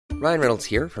Ryan Reynolds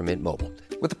here from Mint Mobile.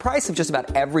 With the price of just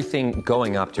about everything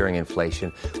going up during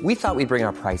inflation, we thought we'd bring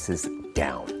our prices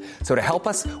down. So to help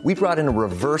us, we brought in a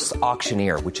reverse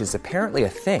auctioneer, which is apparently a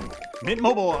thing. Mint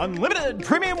Mobile Unlimited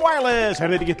Premium Wireless. How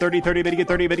to get 30, 30, bit to get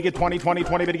 30, bit to get 20, 20,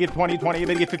 20, bit to get 20, 20,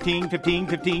 bit to get 15, 15,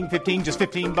 15, 15, just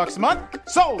 $15 a month?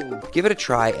 Sold! Give it a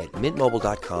try at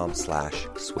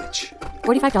mintmobile.com/switch.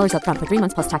 $45 up front for 3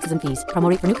 months plus taxes and fees. Promo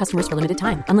rate for new customers for limited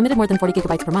time. Unlimited more than 40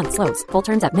 gigabytes per month. Slows full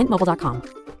terms at mintmobile.com.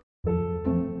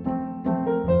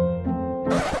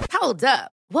 Hold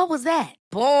up. What was that?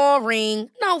 Boring.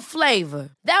 No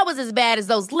flavor. That was as bad as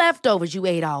those leftovers you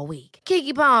ate all week.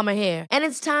 Keke Palmer here, and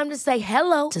it's time to say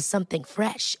hello to something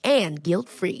fresh and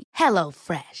guilt-free. Hello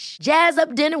Fresh. Jazz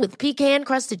up dinner with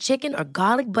pecan-crusted chicken or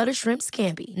garlic butter shrimp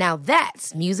scampi. Now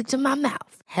that's music to my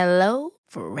mouth. Hello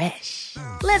Fresh.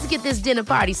 Let's get this dinner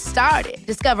party started.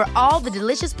 Discover all the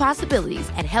delicious possibilities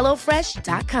at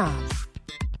hellofresh.com.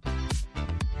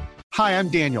 Hi, I'm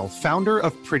Daniel, founder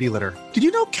of Pretty Litter. Did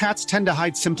you know cats tend to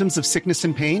hide symptoms of sickness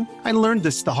and pain? I learned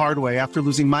this the hard way after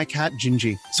losing my cat,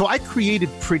 Gingy. So I created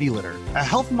Pretty Litter, a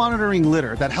health monitoring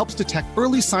litter that helps detect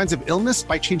early signs of illness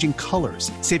by changing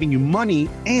colors, saving you money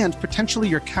and potentially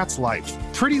your cat's life.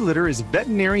 Pretty Litter is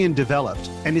veterinarian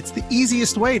developed, and it's the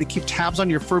easiest way to keep tabs on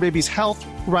your fur baby's health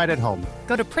right at home.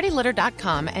 Go to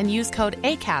prettylitter.com and use code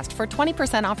ACAST for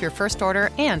 20% off your first order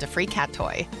and a free cat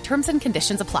toy. Terms and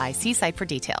conditions apply. See site for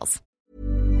details.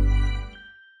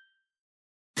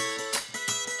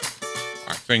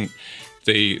 I think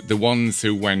the ones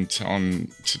who went on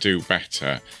to do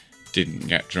better didn't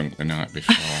get drunk the night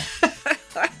before.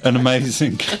 An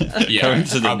amazing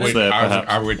coincidence there, perhaps.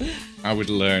 I would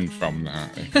learn from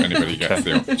that if anybody gets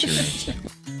the opportunity.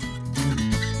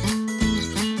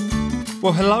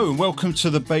 Well, hello and welcome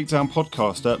to the Bake Down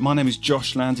podcast. My name is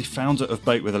Josh Landy, founder of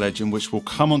Bake with a Legend, which we'll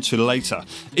come on to later.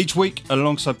 Each week,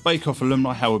 alongside Bake Off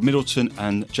alumni Howard Middleton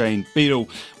and Jane Beadle,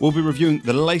 we'll be reviewing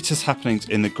the latest happenings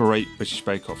in the Great British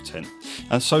Bake Off tent.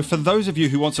 And so for those of you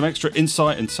who want some extra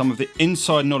insight and some of the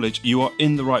inside knowledge, you are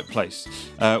in the right place.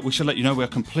 We should let you know we are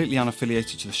completely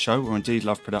unaffiliated to the show or indeed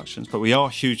Love Productions, but we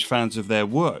are huge fans of their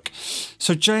work.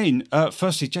 So Jane,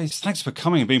 firstly, Jane, thanks for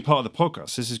coming and being part of the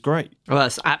podcast. This is great. Well,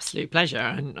 it's an absolute pleasure.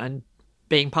 And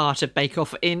being part of Bake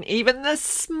Off in even the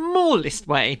smallest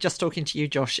way, just talking to you,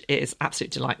 Josh, it is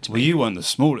absolute delight to me. Well, you weren't the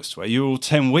smallest way. You were all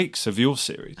 10 weeks of your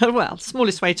series. Oh, well,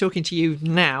 smallest way talking to you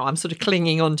now. I'm sort of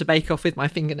clinging on to Bake Off with my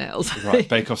fingernails. Right,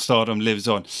 Bake Off stardom lives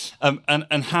on.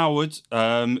 And Howard,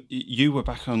 you were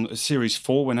back on series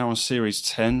 4. We're now on series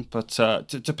 10. But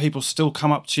do people still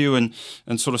come up to you and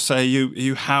sort of say, are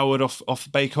you Howard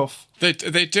off Bake Off?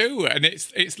 They do, and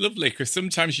it's lovely because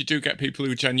sometimes you do get people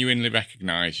who genuinely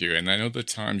recognise you, and then other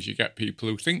times you get people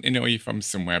who think they know you from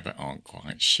somewhere but aren't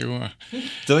quite sure.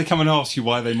 Do they come and ask you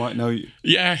why they might know you?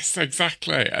 Yes,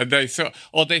 exactly. And they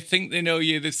think they know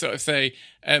you. They sort of say,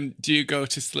 "Do you go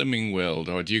to Slimming World,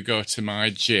 or do you go to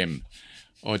my gym,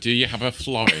 or do you have a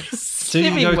florist?" Do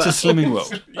you go to Slimming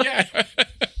World? Yeah.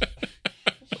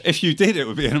 If you did, it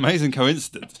would be an amazing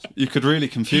coincidence. You could really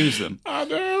confuse them. I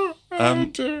know.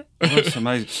 That's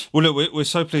amazing. Well, look, we're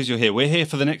so pleased you're here. We're here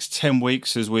for the next 10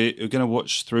 weeks as we're going to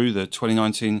watch through the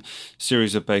 2019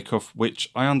 series of Bake Off, which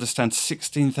I understand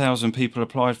 16,000 people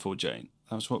applied for, Jane.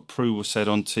 That was what Prue said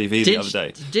on TV the other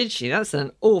day. Did she? That's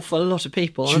an awful lot of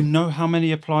people. Do you know how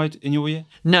many applied in your year?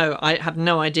 No, I have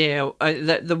no idea.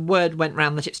 The word went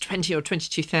round that it's 20 or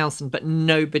 22,000, but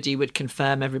nobody would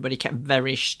confirm. Everybody kept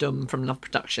very stum from Love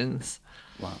Productions.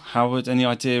 Wow. Howard, any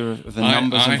idea of the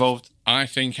numbers involved? I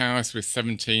think ours was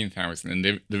 17,000,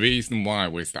 and the reason why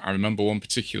was that I remember one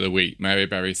particular week, Mary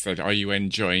Berry said, "Are you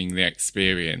enjoying the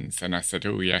experience?" And I said,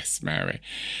 "Oh, yes, Mary."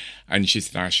 And she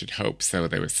said, "I should hope so.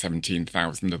 There were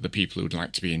 17,000 other people who'd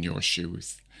like to be in your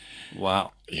shoes."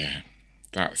 Wow. Yeah,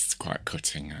 that's quite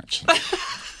cutting, actually.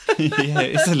 Yeah,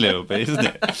 it's a little bit, isn't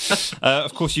it?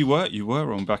 Of course, you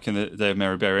were on back in the day of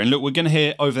Mary Berry. And look, we're going to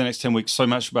hear over the next 10 weeks so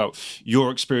much about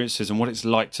your experiences and what it's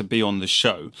like to be on the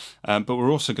show. But we're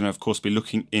also going to, of course, be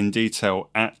looking in detail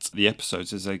at the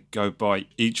episodes as they go by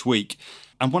each week.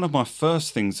 And one of my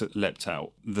first things that leapt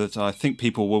out that I think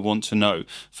people will want to know,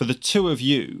 for the two of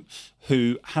you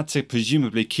who had to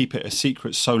presumably keep it a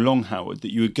secret so long, Howard,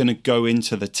 that you were going to go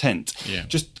into the tent. Yeah.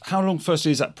 Just how long,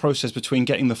 firstly, is that process between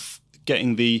getting the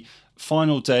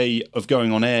final day of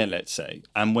going on air, let's say,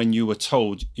 and when you were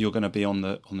told you're going to be on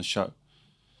the show?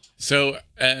 So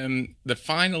the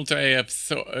final day of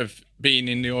sort of being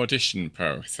in the audition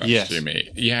process, yes. Jimmy.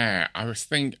 Yeah, I would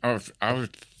think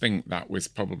that was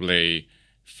probably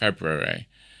February.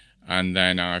 And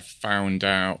then I found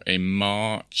out in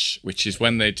March, which is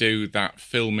when they do that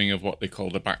filming of what they call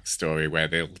the backstory, where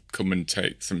they'll come and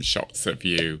take some shots of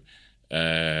you,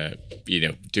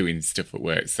 doing stuff at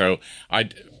work. So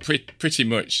I'd pretty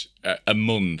much a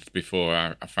month before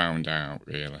I found out,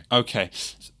 really. Okay.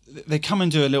 They come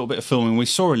and do a little bit of filming. We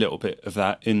saw a little bit of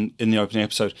that in the opening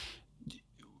episode.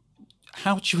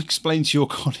 How do you explain to your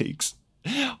colleagues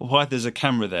why there's a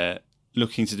camera there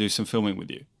looking to do some filming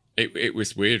with you? It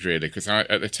was weird, really, because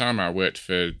at the time I worked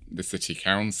for the city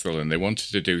council and they wanted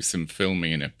to do some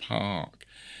filming in a park.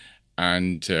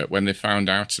 And when they found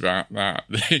out about that,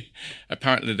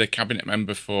 apparently the cabinet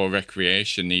member for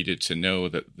recreation needed to know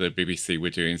that the BBC were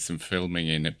doing some filming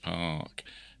in a park.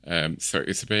 So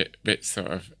it's a bit sort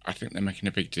of, I think they're making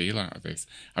a big deal out of this.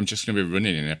 I'm just going to be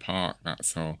running in a park,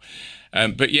 that's all.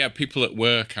 But yeah, people at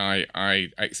work, I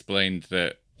explained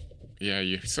that,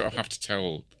 you sort of have to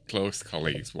tell close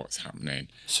colleagues what's happening.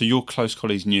 So your close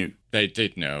colleagues knew? They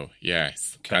did know,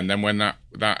 yes. Okay. And then when that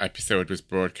episode was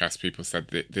broadcast, people said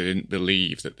that they didn't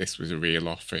believe that this was a real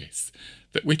office,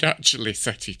 that we'd actually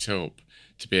set it up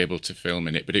to be able to film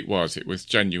in it. But it was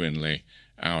genuinely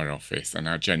our office, and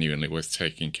I genuinely was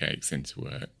taking cakes into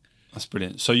work. That's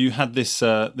brilliant. So you had this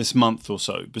month or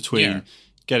so between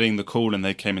getting the call and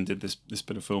they came and did this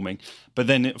bit of filming. But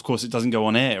then, of course, it doesn't go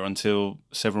on air until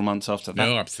several months after that.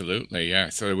 No, absolutely, yeah.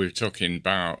 So we were talking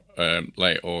about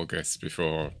late August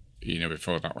before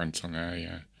that went on air,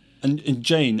 yeah. And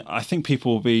Jane, I think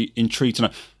people will be intrigued to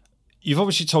know. You've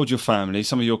obviously told your family,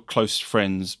 some of your close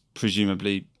friends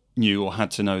presumably knew or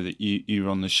had to know that you were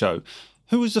on the show.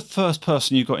 Who was the first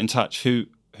person you got in touch who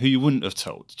you wouldn't have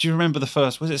told? Do you remember the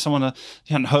first? Was it someone you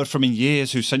hadn't heard from in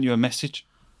years who sent you a message?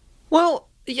 Well,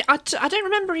 yeah, I don't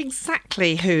remember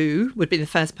exactly who would be the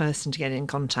first person to get in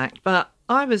contact, but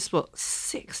I was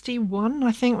 61,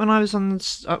 I think, when I was on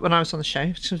the show.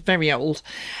 It was very old,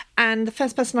 and the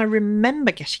first person I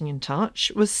remember getting in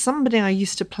touch was somebody I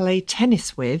used to play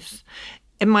tennis with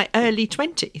in my early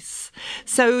 20s.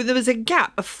 So there was a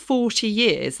gap of 40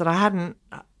 years that I hadn't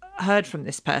heard from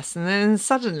this person, and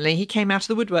suddenly he came out of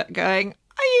the woodwork going,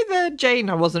 "Are you the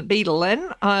Jane?" I wasn't Beadle then.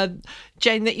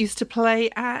 Jane that used to play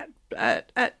at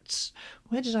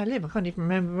where did I live? I can't even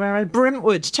remember where.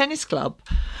 Brentwood Tennis Club.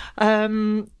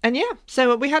 And yeah,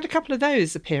 so we had a couple of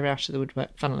those appear out of the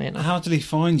woodwork, funnily enough. How did he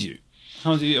find you?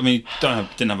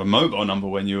 Didn't have a mobile number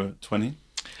when you were 20?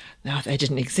 No, they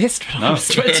didn't exist when I was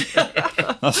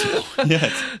 20.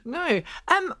 Yes. No.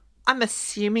 I'm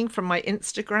assuming from my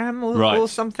Instagram or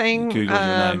something. Googled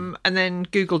your name. And then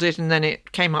Googled it, and then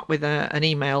it came up with an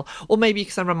email. Or maybe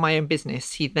because I run my own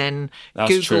business, he then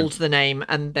Googled the name,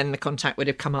 and then the contact would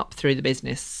have come up through the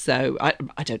business. So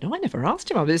I don't know. I never asked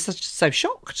him. I was so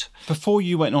shocked. Before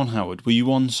you went on, Howard, were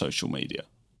you on social media?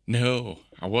 No,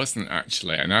 I wasn't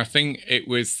actually, and I think it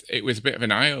was a bit of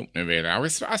an eye opener. Really, I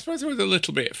suppose I was a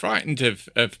little bit frightened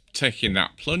of taking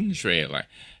that plunge. Really.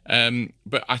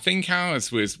 But I think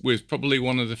ours was probably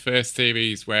one of the first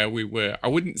series where we were, I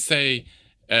wouldn't say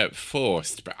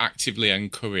forced, but actively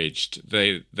encouraged.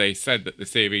 They said that the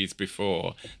series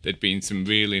before, there'd been some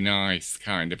really nice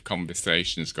kind of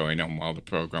conversations going on while the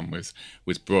programme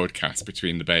was broadcast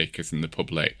between the bakers and the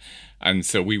public. And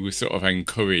so we were sort of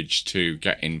encouraged to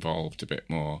get involved a bit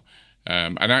more.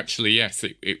 And actually, yes,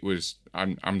 it was,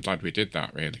 I'm glad we did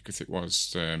that, really, because it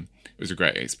was a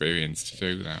great experience to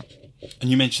do that.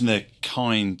 And you mentioned the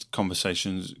kind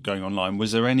conversations going online.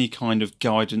 Was there any kind of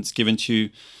guidance given to you,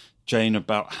 Jane,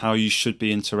 about how you should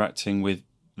be interacting with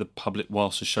the public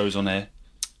whilst the show's on air?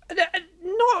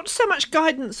 Not so much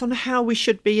guidance on how we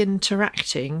should be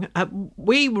interacting.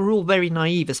 We were all very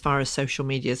naive as far as social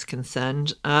media is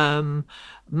concerned.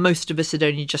 Most of us had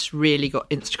only just really got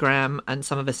Instagram, and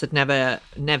some of us had never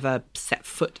set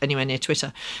foot anywhere near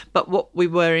Twitter. But what we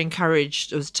were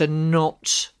encouraged was to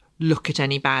not look at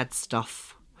any bad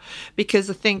stuff, because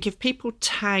I think if people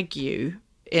tag you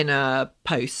in a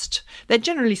post, they're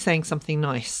generally saying something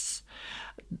nice.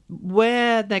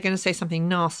 Where they're going to say something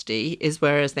nasty is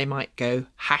whereas they might go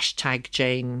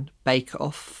 #JaneBakeoff.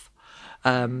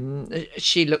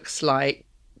 She looks like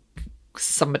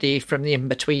somebody from the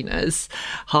In-Betweeners,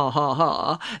 ha ha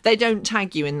ha. They don't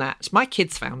tag you in that. My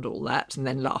kids found all that and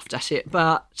then laughed at it,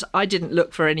 but I didn't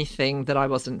look for anything that I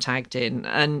wasn't tagged in,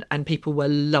 and people were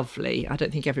lovely. I don't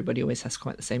think everybody always has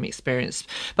quite the same experience,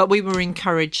 but we were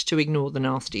encouraged to ignore the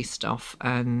nasty stuff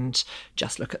and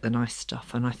just look at the nice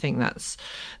stuff. And I think that's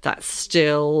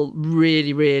still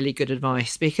really, really good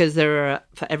advice, because there are,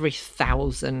 for every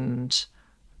 1,000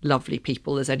 lovely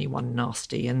people, there's only one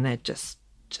nasty, and they're just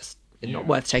not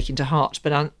worth taking to heart.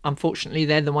 But unfortunately,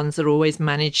 they're the ones that always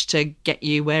manage to get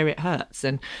you where it hurts.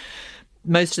 And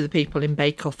most of the people in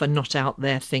Bake Off are not out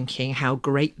there thinking how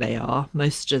great they are.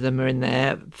 Most of them are in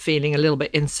there feeling a little bit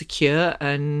insecure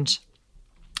and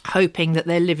hoping that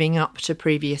they're living up to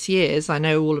previous years. I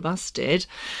know all of us did.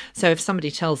 So if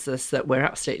somebody tells us that we're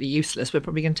absolutely useless, we're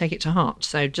probably going to take it to heart.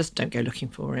 So just don't go looking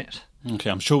for it.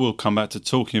 Okay, I'm sure we'll come back to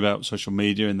talking about social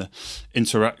media and the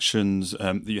interactions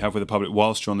that you have with the public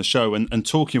whilst you're on the show. And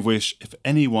talking of which, if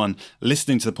anyone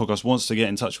listening to the podcast wants to get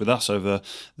in touch with us over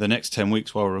the next 10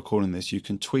 weeks while we're recording this, you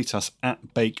can tweet us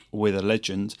at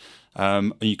BakeWithALegend.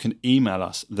 And you can email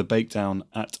us,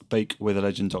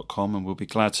 thebakedown@bakewithalegend.com, and we'll be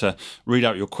glad to read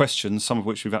out your questions, some of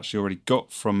which we've actually already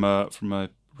got from a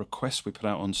request we put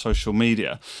out on social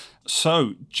media.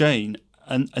 So, Jane,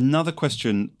 another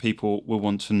question people will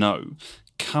want to know,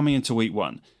 coming into week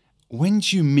one, when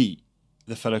do you meet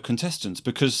the fellow contestants?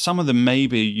 Because some of them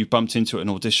maybe you bumped into at an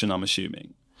audition, I'm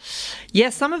assuming.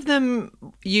 Yeah, some of them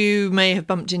you may have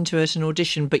bumped into at an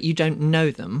audition, but you don't know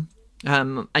them.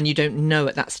 And you don't know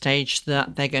at that stage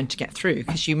that they're going to get through,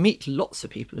 because you meet lots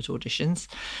of people at auditions.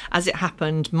 As it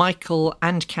happened, Michael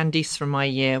and Candice from my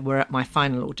year were at my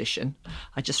final audition.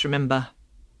 I just remember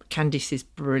Candice's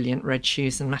brilliant red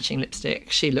shoes and matching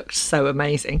lipstick. She looked so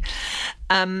amazing.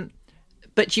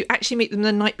 But you actually meet them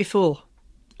the night before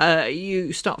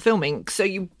you start filming. So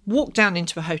you walk down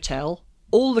into a hotel.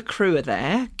 All the crew are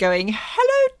there going,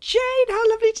 "Hello, Jane, how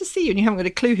lovely to see you." And you haven't got a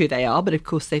clue who they are, but of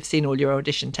course they've seen all your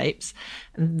audition tapes.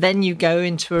 And then you go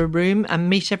into a room and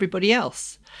meet everybody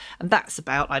else. And that's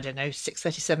about,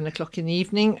 6:30, 7 o'clock in the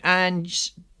evening. And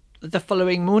the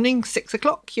following morning, 6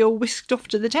 o'clock, you're whisked off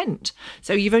to the tent.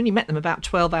 So you've only met them about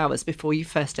 12 hours before you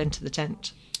first enter the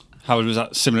tent. How was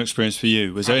that similar experience for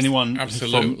you? Was there anyone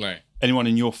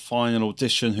in your final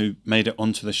audition who made it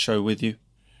onto the show with you?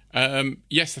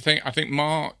 Yes, I think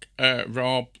Mark,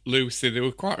 Rob, Lucy, there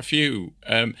were quite a few.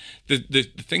 The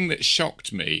thing that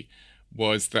shocked me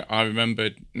was that I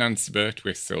remembered Nancy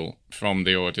Birtwistle from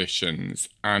the auditions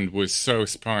and was so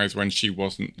surprised when she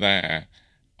wasn't there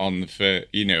on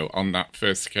on that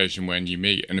first occasion when you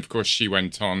meet. And of course, she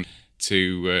went on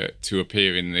to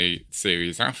appear in the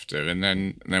series after and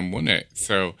then won it.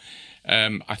 So.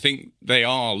 I think they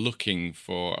are looking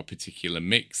for a particular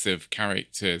mix of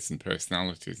characters and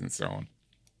personalities and so on.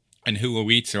 And who are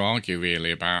we to argue,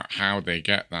 really, about how they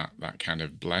get that kind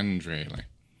of blend, really?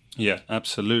 Yeah,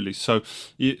 absolutely. So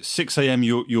 6 a.m,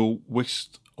 you're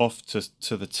whisked off to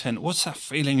the tent. What's that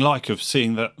feeling like of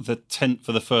seeing the tent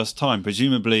for the first time?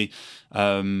 Presumably...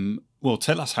 well,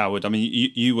 tell us, Howard. I mean,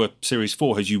 you were Series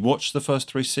 4. Had you watched the first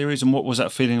 3 series, and what was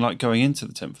that feeling like going into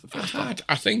the tent for the first time?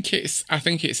 I think it's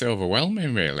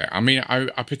overwhelming, really. I mean,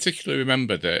 I particularly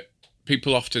remember that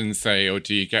people often say, "Oh,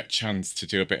 do you get a chance to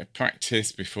do a bit of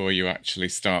practice before you actually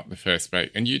start the first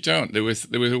bake?" And you don't. There was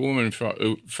a woman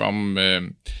from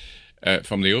the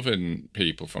oven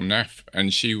people from Neff,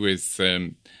 and she was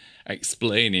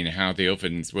explaining how the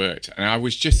ovens worked, and I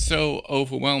was just so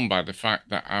overwhelmed by the fact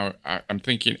that I'm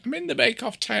thinking, I'm in the Bake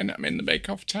Off tent,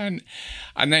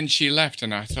 and then she left,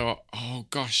 and I thought, oh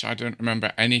gosh, I don't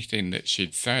remember anything that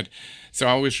she'd said. So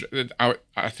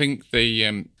I think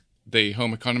the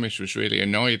home economist was really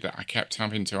annoyed that I kept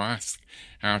having to ask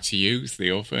how to use the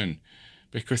oven,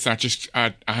 because I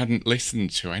hadn't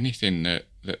listened to anything that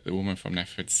the woman from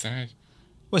Neff had said.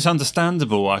 Well, it's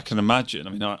understandable, I can imagine. I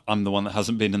mean, I'm the one that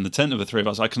hasn't been in the tent of the three of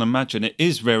us. I can imagine it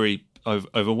is very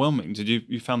overwhelming. Did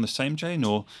you found the same, Jane?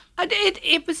 Or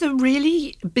it was a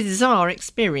really bizarre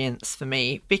experience for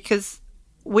me, because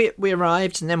we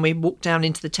arrived and then we walked down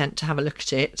into the tent to have a look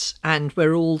at it, and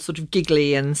we're all sort of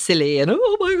giggly and silly and,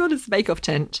 oh my God, it's the Bake Off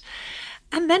tent.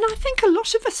 And then I think a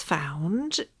lot of us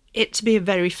found it to be a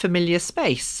very familiar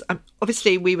space.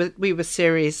 Obviously, we were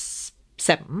Series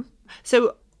 7,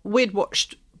 so we'd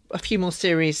watched a few more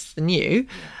series than you,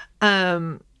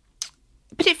 but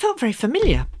it felt very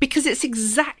familiar because it's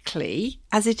exactly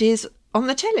as it is on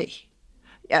the telly.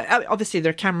 Obviously, there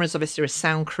are cameras, obviously there are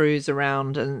sound crews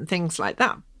around and things like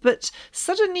that, but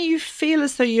suddenly you feel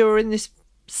as though you're in this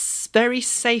very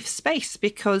safe space,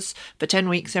 because for 10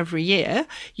 weeks every year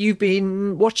you've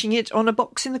been watching it on a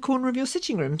box in the corner of your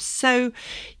sitting room. So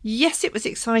yes, it was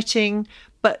exciting,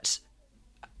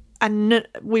 and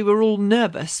we were all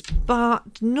nervous,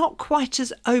 but not quite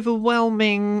as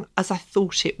overwhelming as I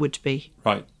thought it would be.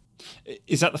 Right.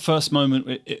 Is that the first moment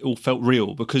it all felt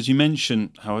real? Because you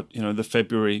mentioned how, the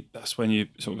February, that's when you're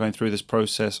sort of going through this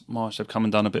process. March, they've come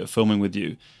and done a bit of filming with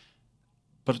you.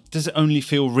 But does it only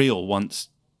feel real once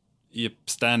you're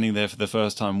standing there for the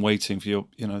first time waiting for your,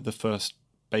 the first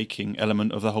baking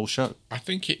element of the whole show? I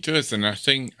think it does. And I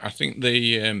think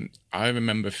I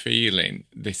remember feeling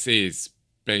this is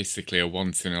basically a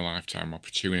once-in-a-lifetime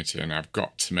opportunity, and I've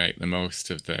got to make the most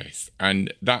of this.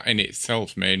 And that in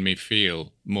itself made me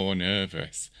feel more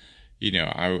nervous. You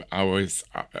know, I was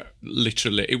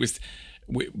literally, it was,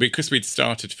 because we'd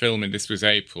started filming, this was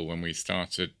April when we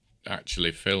started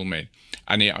actually filming.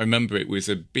 And I remember it was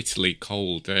a bitterly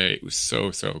cold day. It was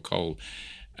so cold.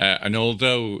 And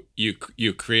although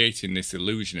you're creating this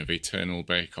illusion of eternal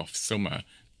bake-off summer,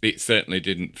 it certainly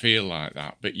didn't feel like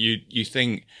that. But you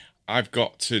think, I've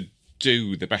got to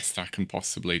do the best I can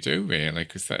possibly do, really,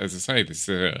 because, as I say, this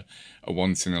is a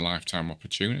once-in-a-lifetime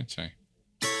opportunity.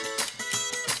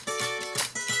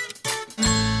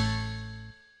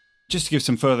 Just to give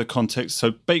some further context,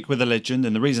 so Bake with a Legend,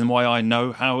 and the reason why I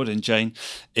know Howard and Jane,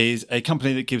 is a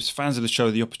company that gives fans of the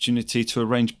show the opportunity to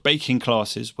arrange baking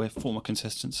classes where former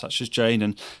contestants such as Jane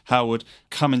and Howard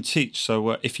come and teach.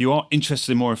 So if you are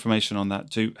interested in more information on that,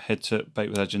 do head to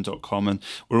bakewithlegend.com. And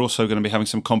we're also going to be having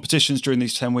some competitions during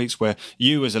these 10 weeks where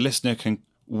you as a listener can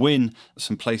win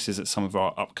some places at some of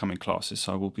our upcoming classes.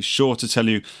 So I will be sure to tell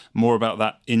you more about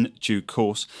that in due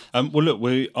course. Well, look,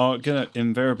 we are going to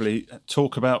invariably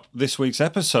talk about this week's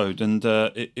episode, and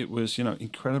it was,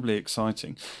 incredibly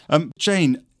exciting.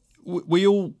 Jane, we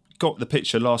all got the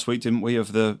picture last week, didn't we,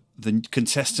 of the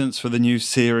contestants for the new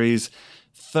series?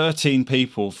 13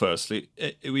 people, firstly.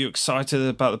 Were you excited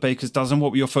about the Baker's Dozen?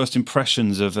 What were your first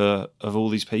impressions of all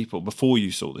these people before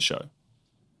you saw the show?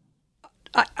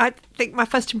 I think my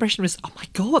first impression was, oh my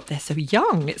God, they're so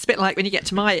young. It's a bit like when you get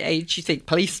to my age, you think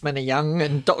policemen are young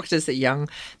and doctors are young.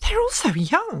 They're all so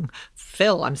young.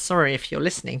 Phil, I'm sorry if you're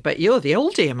listening, but you're the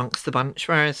oldie amongst the bunch,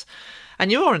 and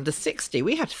you're under 60.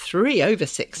 We had 3 over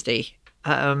 60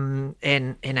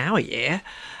 in our year.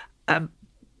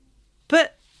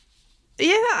 But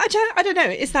yeah, I don't know.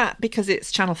 Is that because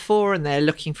it's Channel 4 and they're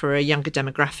looking for a younger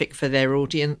demographic for their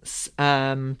audience?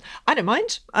 I don't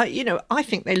mind. I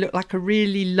think they look like a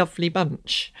really lovely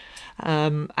bunch.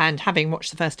 And having watched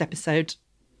the first episode,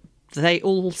 they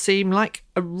all seem like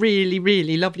a really,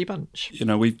 really lovely bunch.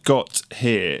 We've got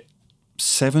here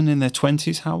 7 in their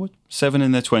 20s, Howard. 7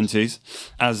 in their 20s.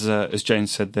 As Jane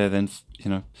said there, then,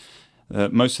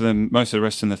 most of the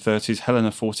rest in their 30s.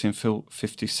 Helena 40 and Phil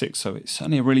 56. So it's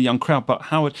certainly a really young crowd. But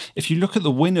Howard, if you look at the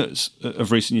winners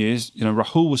of recent years,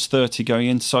 Rahul was 30 going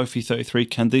in, Sophie 33,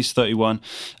 Candice 31,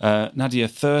 Nadia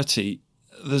 30.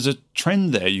 There's a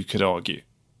trend there, you could argue.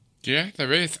 Yeah,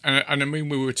 there is. And I mean,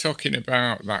 we were talking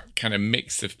about that kind of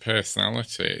mix of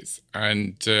personalities.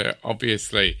 And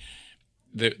obviously,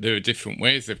 there are different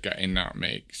ways of getting that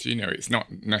mix. It's not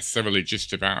necessarily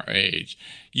just about age.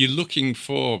 You're looking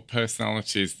for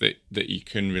personalities that you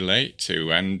can relate to,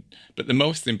 but the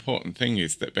most important thing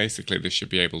is that basically they should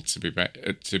be able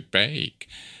to bake.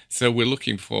 So we're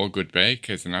looking for good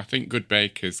bakers, and I think good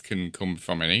bakers can come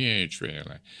from any age,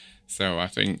 really. So I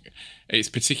think it's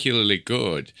particularly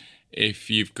good if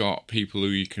you've got people who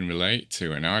you can relate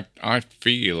to, and I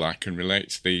feel I can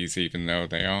relate to these even though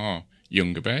they are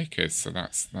younger bakers, so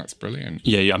that's brilliant.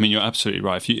 Yeah, I mean, you're absolutely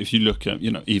right. If you look at,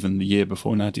 even the year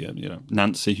before Nadia,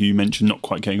 Nancy, who you mentioned not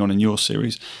quite getting on in your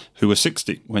series, who was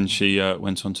 60 when she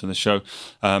went onto the show.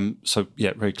 So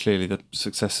yeah, very clearly the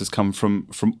success has come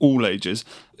from all ages.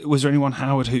 Was there anyone,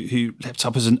 Howard, who leapt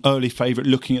up as an early favourite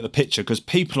looking at the picture? Because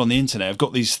people on the internet have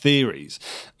got these theories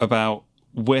about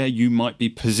where you might be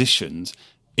positioned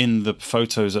in the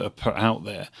photos that are put out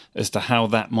there as to how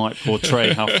that might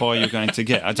portray how far you're going to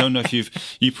get. I don't know if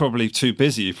you're probably too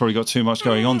busy. You've probably got too much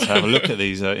going on to have a look at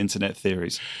these internet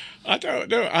theories. I don't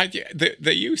know.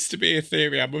 There used to be a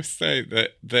theory, I must say,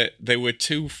 that there were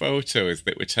 2 photos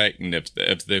that were taken of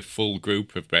the full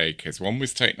group of bakers. One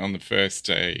was taken on the first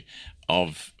day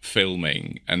of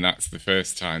filming, and that's the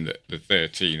first time that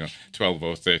the 12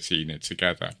 or 13 are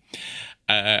together.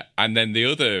 And then the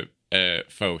other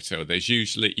photo, there's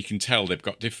usually, you can tell they've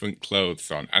got different clothes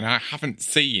on, and I haven't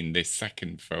seen this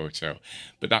second photo,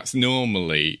 but that's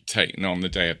normally taken on the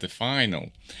day of the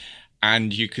final,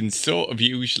 and you can sort of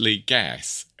usually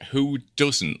guess who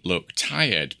doesn't look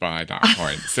tired by that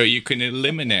point, so you can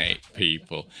eliminate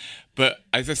people. But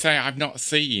as I say, I've not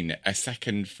seen a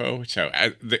second photo.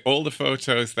 All the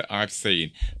photos that I've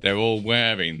seen, they're all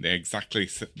wearing exactly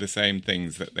the same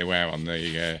things that they wear on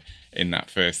the in that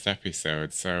first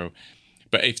episode. So,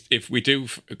 but if we do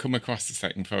come across the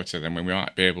second photo, then we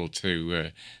might be able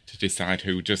to decide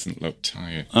who doesn't look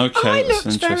tired. Okay, I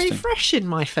looked very fresh in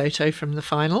my photo from the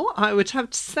final. I would have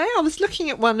to say I was looking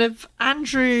at one of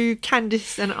Andrew,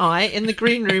 Candice and I in the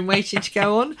green room waiting to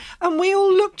go on, and we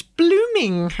all looked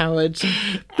blooming, Howard.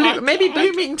 Maybe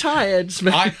blooming tired.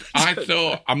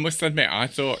 I must admit, I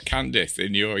thought Candice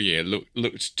in your year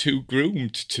looked too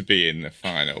groomed to be in the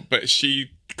final, but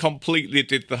she completely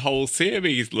did the whole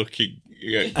series looking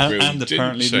and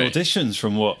apparently the auditions,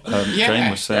 from what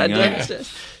Jane was saying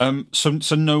earlier.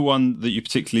 So no one that you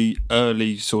particularly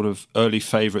early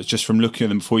favourites, just from looking at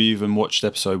them before you even watched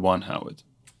episode 1, Howard?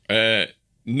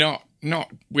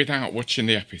 Not without watching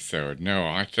the episode. No,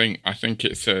 I think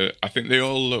it's I think they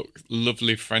all look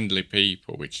lovely, friendly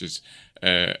people, which is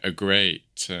a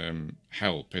great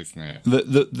help, isn't it?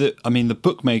 The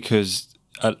bookmakers.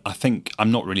 I think, I'm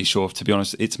not really sure, to be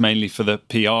honest. It's mainly for the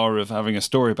PR of having a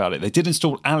story about it. They did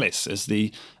install Alice as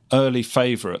the early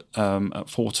favourite at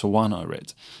 4-1, I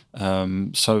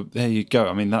read. So there you go.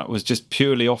 I mean, that was just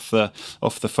purely off the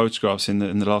photographs in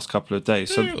the last couple of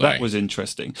days. So really? That was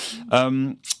interesting.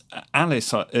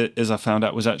 Alice, as I found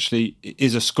out,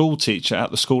 is a school teacher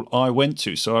at the school I went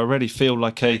to. So I already feel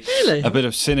like a bit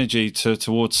of synergy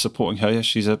towards supporting her. Yeah,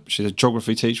 she's a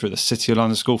geography teacher at the City of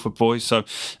London School for Boys. So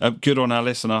good on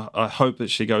Alice, and I hope that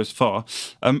she goes far.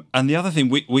 And the other thing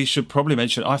we should probably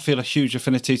mention, I feel a huge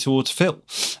affinity towards Phil.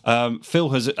 Phil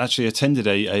has actually attended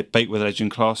a Bake with a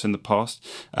Legend class in the past,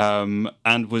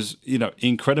 and was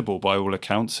incredible by all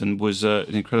accounts, and was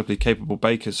an incredibly capable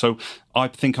baker. So I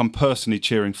think I'm personally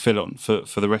cheering Phil on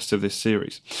for the rest of this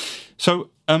series.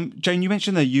 So, Jane, you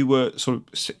mentioned that you were sort of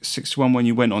 61 when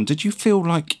you went on. Did you feel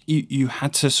like you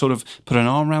had to sort of put an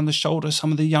arm around the shoulder of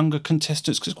some of the younger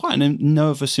contestants? Because it's quite a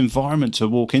nervous environment to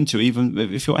walk into, even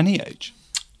if you're any age.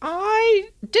 I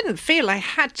didn't feel I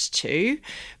had to,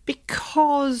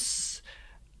 because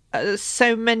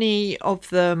so many of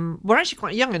them were actually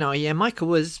quite young in our year. Michael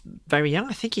was very young.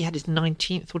 I think he had his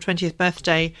 19th or 20th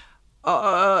birthday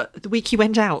the week he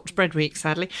went out, bread week,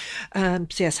 sadly. So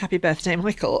yes, happy birthday,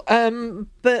 Michael.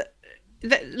 But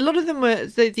a lot of them were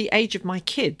the age of my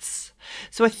kids.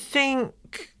 So I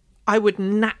think I would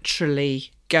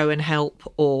naturally go and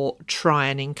help or try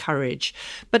and encourage.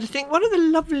 But I think one of the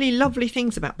lovely, lovely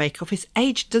things about Bake Off is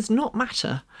age does not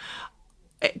matter.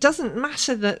 It doesn't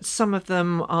matter that some of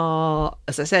them are,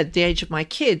 as I said, the age of my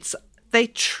kids. They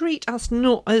treat us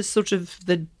not as sort of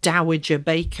the dowager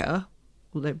baker,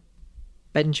 although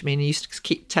Benjamin used to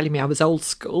keep telling me I was old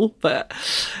school, but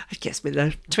I guess with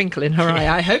a twinkle in her eye,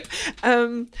 I hope.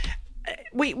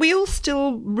 We all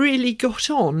still really got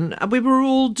on. We were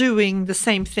all doing the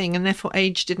same thing, and therefore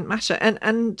age didn't matter.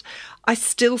 And I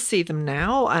still see them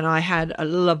now. And I had a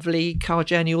lovely car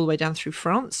journey all the way down through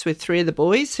France with 3 of the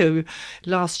boys who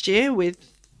last year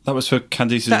That was for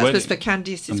Candice's wedding. That was for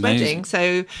Candice's wedding.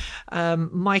 So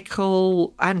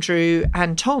Michael, Andrew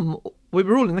and Tom, we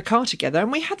were all in the car together,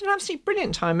 and we had an absolutely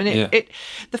brilliant time. And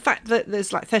the fact that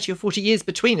there's like 30 or 40 years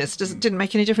between us didn't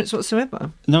make any difference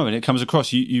whatsoever. No, and it comes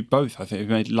across. You both, I think, have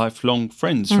made lifelong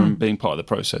friends from being part of the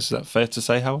process. Is that fair to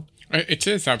say, Howard? It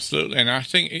is, absolutely. And I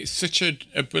think it's such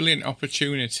a brilliant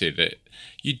opportunity that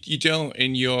you don't,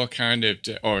 in your kind of,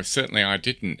 or certainly I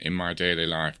didn't in my daily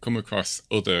life, come across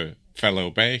other fellow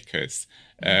bakers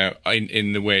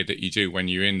in the way that you do when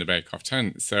you're in the Bake Off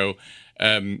tent. So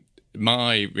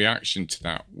my reaction to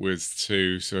that was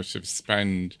to sort of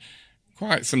spend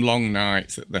quite some long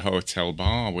nights at the hotel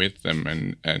bar with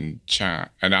them and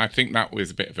chat. And I think that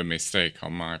was a bit of a mistake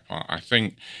on my part. I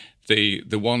think the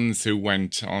ones who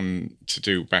went on to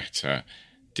do better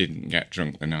didn't get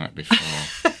drunk the night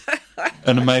before.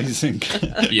 An amazing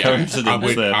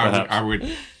coincidence there,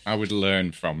 perhaps. I would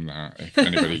learn from that if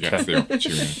anybody gets the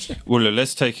opportunity. Well,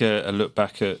 let's take a look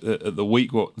back at the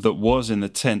week that was in the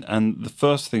tent. And the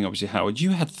first thing, obviously, Howard,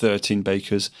 you had 13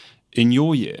 bakers in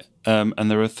your year, and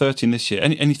there are 13 this year.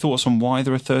 Any thoughts on why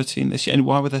there are 13 this year, and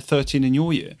why were there 13 in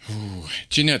your year? Ooh,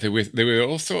 do you know, there were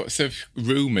all sorts of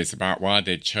rumours about why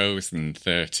they'd chosen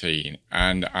 13,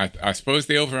 and I suppose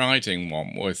the overriding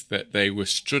one was that they were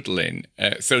struggling.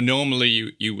 So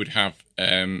normally you would have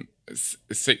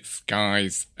 6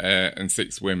 guys and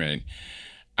 6 women,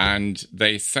 and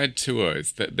they said to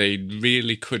us that they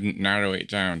really couldn't narrow it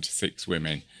down to 6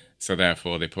 women, so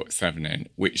therefore they put 7 in,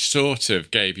 which sort of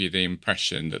gave you the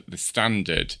impression that the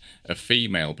standard of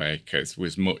female bakers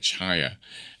was much higher.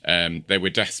 They were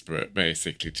desperate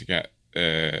basically to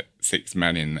get 6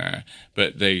 men in there,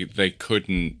 but they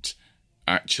couldn't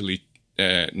actually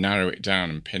narrow it down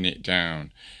and pin it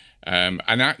down. And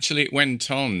actually it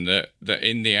went on that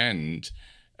in the end,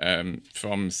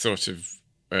 from sort of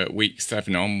week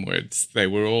 7 onwards, they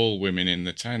were all women in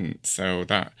the tent. So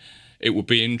that it would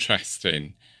be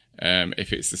interesting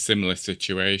if it's a similar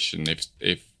situation,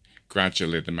 if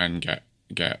gradually the men get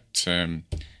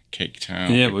kicked out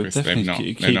well, because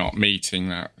they're not meeting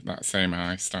that same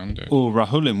high standard. Well,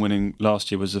 Rahul in winning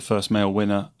last year was the first male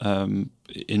winner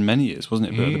in many years, wasn't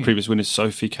it? But the previous winners,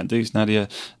 Sophie, Candice, Nadia,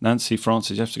 Nancy,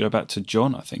 Francis. You have to go back to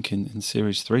John, I think, in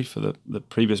Series 3 for the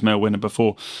previous male winner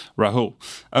before Rahul.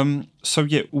 So,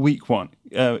 yeah, week one,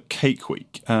 Cake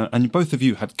Week. And both of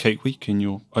you had Cake Week in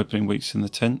your opening weeks in the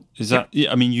tent. Is that...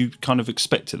 Yeah, I mean, you kind of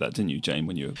expected that, didn't you, Jane,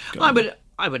 when you were going?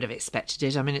 I would have expected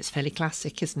it. I mean, it's fairly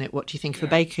classic, isn't it? What do you think of a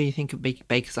baker? You think of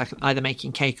bakers like either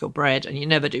making cake or bread, and you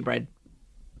never do bread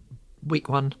week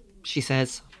one, she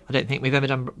says. I don't think we've ever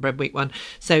done bread week one.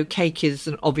 So cake is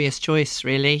an obvious choice,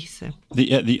 really. So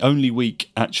the only week,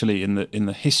 actually, in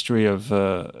the history of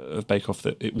Bake Off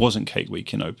that it wasn't Cake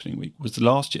Week in opening week was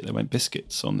last year. They went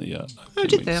biscuits on the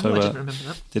did week. they? So, I didn't remember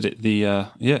that. Did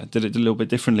it a little bit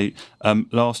differently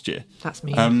last year. That's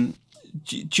me.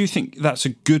 Do you think that's a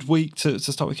good week to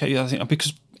start with cake? I think,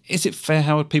 because is it fair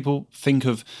how people think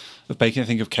of baking and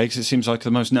think of cakes? It seems like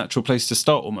the most natural place to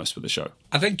start almost with the show.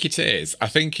 I think it is. I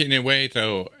think in a way,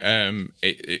 though,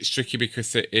 it's tricky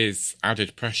because it is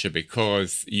added pressure,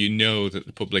 because you know that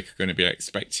the public are going to be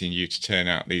expecting you to turn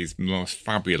out these most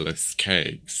fabulous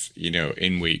cakes,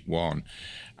 in week one.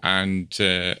 And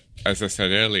as I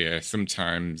said earlier,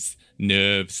 sometimes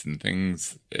nerves and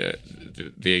things,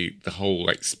 the whole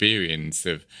experience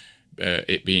of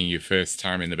it being your first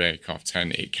time in the Bake Off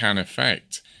tent, it can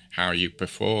affect how you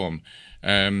perform.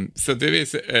 So there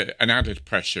is an added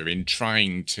pressure in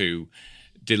trying to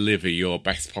deliver your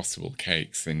best possible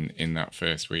cakes in that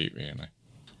first week, really.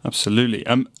 Absolutely.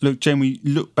 Look, Jane, we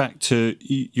look back to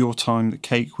your time, the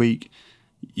Cake Week.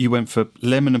 You went for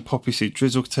lemon and poppy seed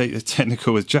drizzle cake. The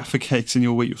technical was Jaffa cakes in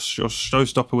your week. Your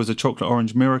showstopper was a chocolate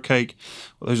orange mirror cake.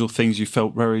 Well, those are all things you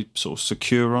felt very sort of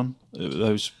secure on.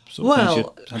 Those sort of things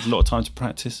you had a lot of time to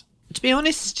practice. To be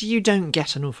honest, you don't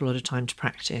get an awful lot of time to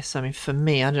practice. I mean, for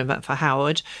me, I don't know about for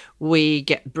Howard, we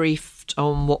get briefed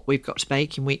on what we've got to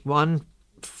bake in week one.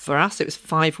 For us, it was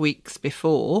 5 weeks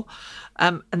before.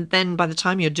 And then by the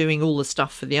time you're doing all the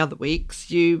stuff for the other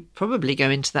weeks, you probably go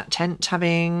into that tent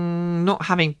not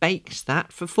having baked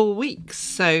that for 4 weeks.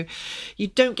 So you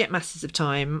don't get masses of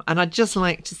time. And I'd just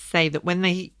like to say that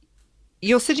when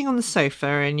you're sitting on the sofa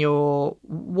and you're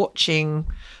watching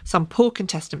some poor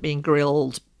contestant being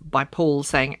grilled by Paul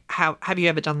saying, have you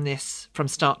ever done this from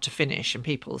start to finish? And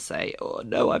people say, oh,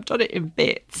 no, I've done it in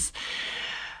bits.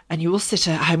 And you will sit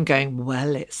at home going,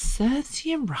 well, it serves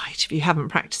you right if you haven't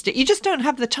practiced it. You just don't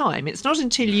have the time. It's not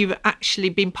until you've actually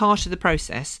been part of the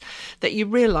process that you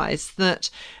realise that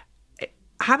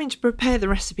having to prepare the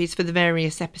recipes for the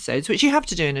various episodes, which you have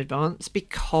to do in advance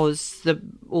because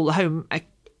all the home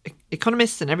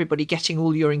economists and everybody getting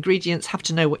all your ingredients have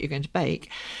to know what you're going to bake.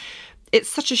 It's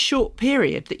such a short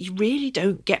period that you really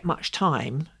don't get much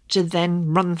time to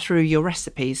then run through your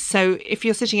recipes. So if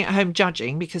you're sitting at home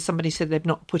judging because somebody said they've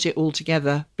not put it all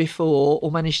together before or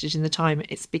managed it in the time,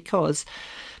 it's because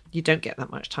you don't get that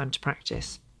much time to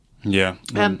practice. Yeah.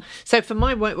 So for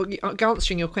my work,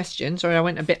 answering your question, sorry, I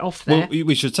went a bit off there. Well,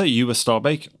 we should say you were Star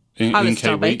Baker in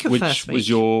Star Cake Baker Week, first which was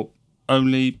your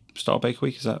only Star Baker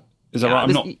week, is that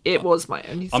right? It was my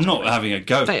only Star I'm not Baker. having a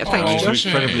go. Thank you, It's Josh.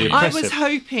 incredibly I impressive. was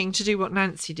hoping to do what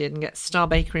Nancy did and get Star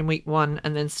Baker in week 1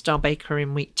 and then Star Baker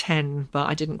in week 10, but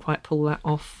I didn't quite pull that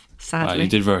off, sadly. You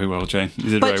did very well, Jane. You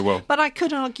did very well. But I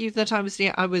could argue that I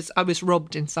was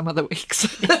robbed in some other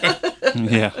weeks.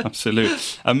 Yeah, absolutely.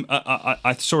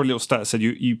 I saw a little stat that said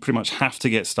you pretty much have to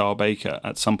get Star Baker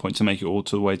at some point to make it all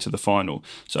the way to the final.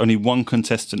 So only one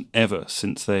contestant ever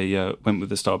since they went with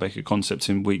the Star Baker concept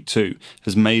in week 2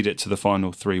 has made it to the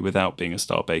final 3 without being a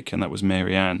Star Baker, and that was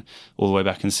Mary Ann all the way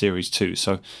back in Series 2.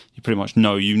 So you pretty much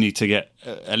know you need to get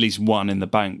at least one in the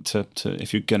bank to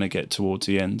if you're going to get towards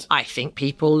the end. I think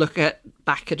people look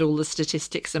back at all the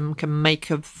statistics and can make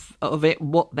of it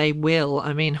what they will.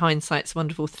 I mean, hindsight's a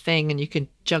wonderful thing, and you can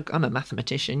I'm a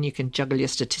mathematician, you can juggle your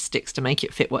statistics to make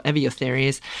it fit whatever your theory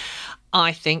is.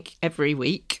 I think every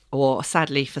week, or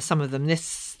sadly for some of them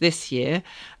this year,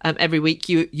 every week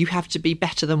you have to be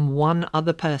better than one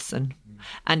other person.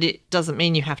 And it doesn't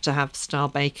mean you have to have Star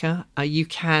Baker. You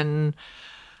can...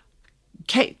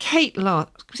 Kate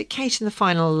in the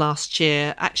final last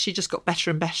year actually just got better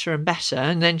and better and better,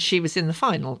 and then she was in the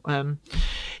final.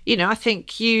 I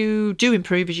think you do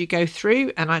improve as you go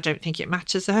through, and I don't think it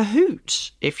matters a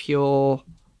hoot if you're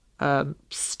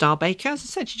Star Baker. As I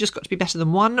said, you just got to be better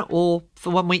than one, or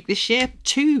for 1 week this year,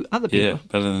 2 other people. Yeah,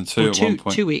 better than 2 at one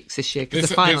point. 2 weeks this year, because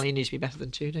the final you need to be better than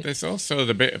 2, don't you? There's also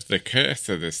the bit of the curse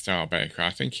of the Star Baker.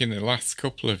 I think in the last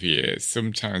couple of years,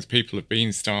 sometimes people have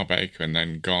been Star Baker and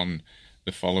then gone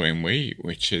the following week,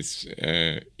 which is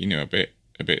a bit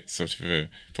sort of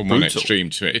from one Brutal. extreme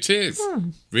to it. It is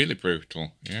really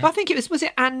brutal. Yeah. But I think was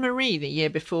it Anne-Marie the year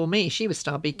before me? She was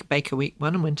Star Baker week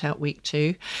 1 and went out week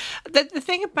 2. The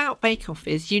thing about Bake Off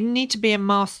is you need to be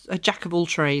a jack of all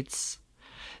trades.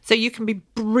 So you can be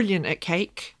brilliant at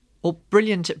cake or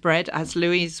brilliant at bread, as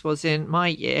Louise was in my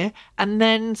year, and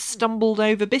then stumbled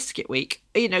over biscuit week.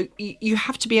 You know, you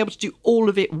have to be able to do all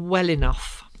of it well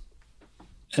enough.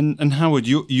 And Howard,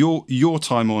 your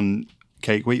time on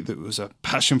Cake Week, that was a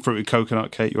passion fruited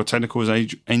coconut cake. Your technical was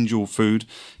angel food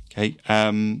cake.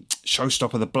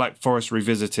 Showstopper, the Black Forest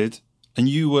Revisited, and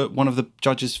you were one of the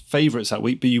judges' favourites that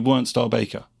week, but you weren't Star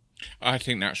Baker. I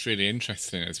think that's really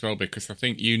interesting as well, because I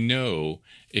think you know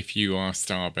if you are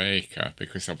Star Baker,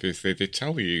 because obviously they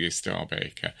tell you you're Star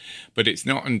Baker, but it's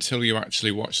not until you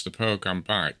actually watch the programme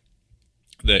back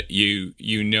that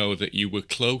you know that you were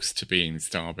close to being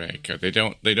Star Baker. They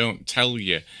don't tell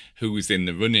you who's in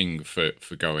the running for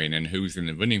going and who's in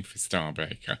the running for Star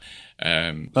Baker.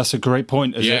 That's a great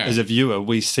point. As a viewer,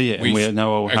 we see it and we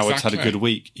know Howard's had a good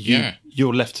week.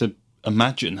 You're left to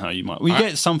imagine how you might. We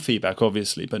get some feedback,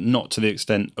 obviously, but not to the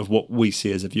extent of what we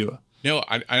see as a viewer. No,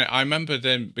 I remember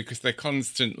them because they're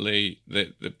constantly,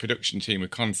 the production team are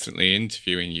constantly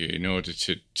interviewing you in order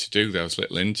to do those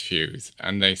little interviews.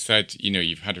 And they said, you know,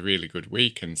 you've had a really good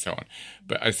week and so on.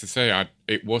 But as I say,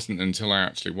 it wasn't until I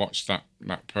actually watched that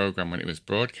programme when it was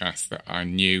broadcast that I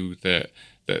knew that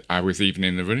I was even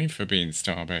in the running for being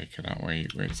Star Baker that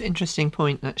week. It's an interesting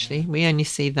point, actually. We only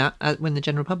see that when the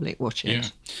general public watch it.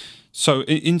 Yeah. So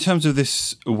in terms of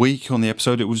this week on the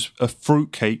episode, it was a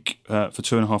fruit cake for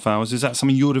 2.5 hours. Is that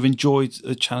something you would have enjoyed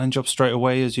the challenge of straight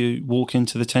away as you walk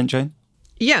into the tent, Jane?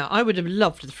 Yeah, I would have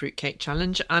loved the fruitcake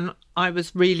challenge, and I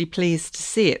was really pleased to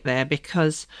see it there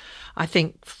because I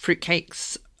think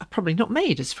fruitcakes are probably not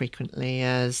made as frequently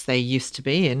as they used to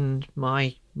be in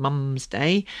my mum's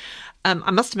day. I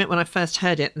must admit, when I first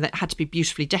heard it, that it had to be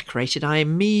beautifully decorated, I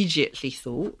immediately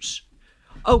thought,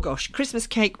 oh gosh, Christmas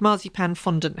cake, marzipan,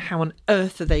 fondant, how on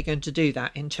earth are they going to do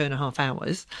that in 2.5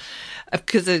 hours?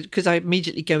 Because I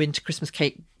immediately go into Christmas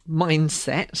cake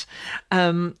mindset.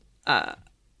 And I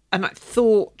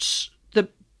thought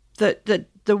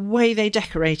the way they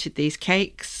decorated these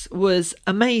cakes was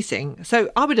amazing.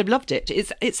 So I would have loved it.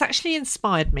 It's actually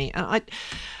inspired me. And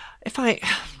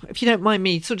if you don't mind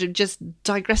me sort of just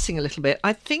digressing a little bit,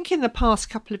 I think in the past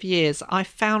couple of years, I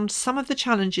found some of the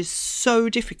challenges so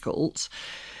difficult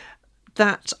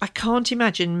that I can't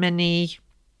imagine many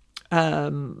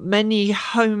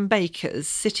home bakers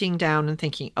sitting down and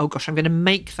thinking, oh gosh, I'm going to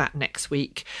make that next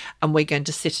week and we're going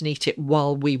to sit and eat it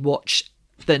while we watch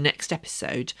the next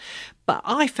episode. But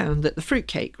I found that the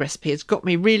fruitcake recipe has got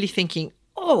me really thinking,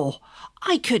 oh,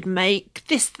 I could make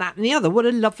this, that and the other. What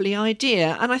a lovely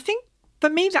idea. And I think for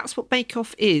me, that's what Bake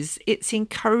Off is. It's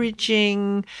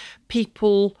encouraging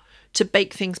people to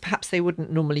bake things perhaps they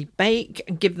wouldn't normally bake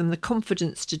and give them the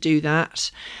confidence to do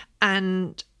that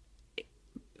and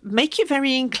make it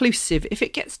very inclusive. If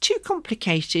it gets too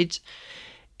complicated,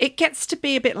 it gets to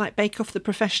be a bit like Bake Off the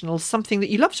Professionals, something that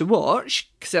you love to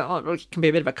watch, because it can be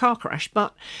a bit of a car crash,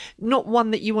 but not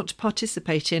one that you want to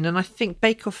participate in. And I think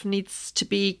Bake Off needs to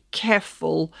be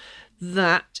careful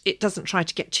that it doesn't try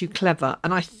to get too clever.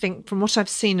 And I think from what I've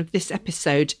seen of this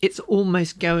episode, it's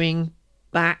almost going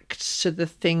back to the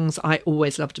things I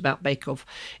always loved about Bake Off,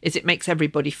 is it makes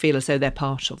everybody feel as though they're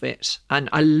part of it. And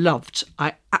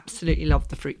I absolutely loved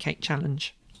the fruitcake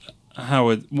challenge.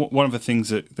 Howard, one of the things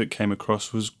that came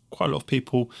across was quite a lot of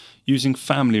people using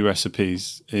family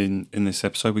recipes in this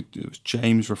episode. It was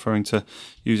James referring to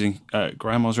using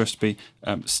grandma's recipe,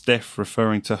 Steph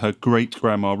referring to her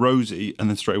great-grandma Rosie, and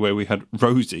then straight away we had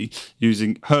Rosie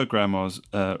using her grandma's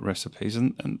recipes.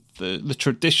 And the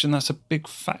tradition, that's a big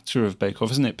factor of Bake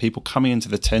Off, isn't it? People coming into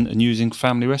the tent and using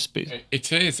family recipes.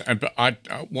 It is, but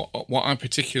what I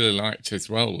particularly liked as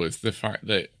well was the fact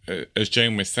that, as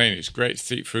Jane was saying, it's great to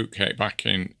see fruitcake back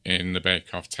in the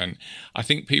Bake Off tent. I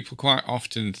think people quite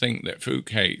often think that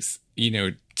fruitcakes,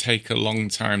 take a long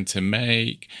time to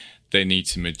make. They need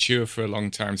to mature for a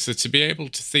long time. So to be able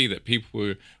to see that people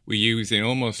were using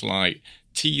almost like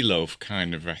tea loaf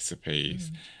kind of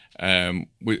recipes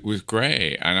was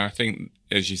great. And I think,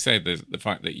 as you say, the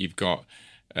fact that you've got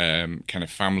kind of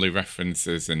family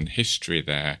references and history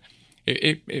there,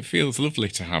 it feels lovely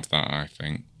to have that, I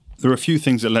think. There are a few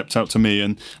things that leapt out to me,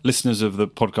 and listeners of the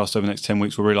podcast over the next 10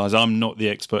 weeks will realise I'm not the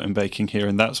expert in baking here,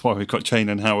 and that's why we've got Jane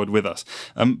and Howard with us.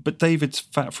 But David's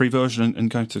fat-free version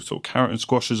and going to sort of carrot and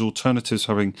squash as alternatives,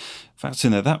 having fats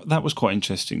in there, that was quite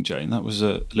interesting, Jane. That was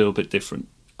a little bit different.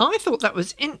 I thought that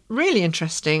was really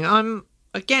interesting. I'm,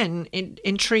 again,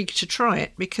 intrigued to try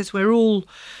it because we're all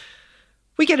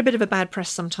We get a bit of a bad press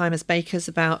sometimes as bakers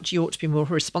about you ought to be more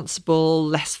responsible,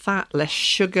 less fat, less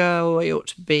sugar, or you ought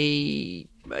to be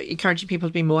encouraging people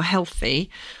to be more healthy.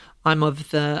 I'm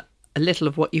of the a little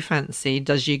of what you fancy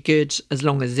does you good as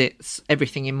long as it's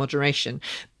everything in moderation.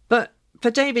 But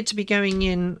for David to be going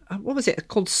in, what was it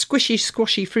called, squishy,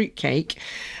 squashy fruitcake,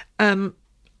 I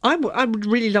would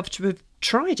really love to have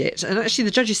tried it. And actually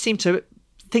the judges seemed to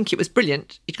think it was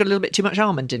brilliant. It got a little bit too much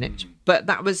almond in it, but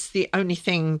that was the only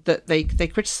thing that they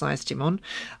criticised him on.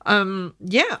 I'm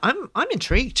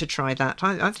intrigued to try that.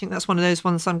 I think that's one of those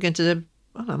ones I'm going to.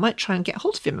 I might try and get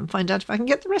hold of him and find out if I can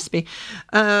get the recipe.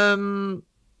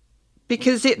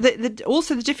 Because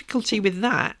also the difficulty with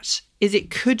that is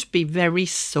it could be very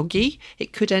soggy.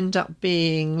 It could end up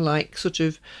being like sort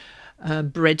of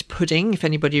bread pudding, if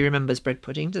anybody remembers bread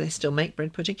pudding. Do they still make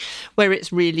bread pudding? Where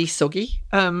it's really soggy.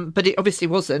 But it obviously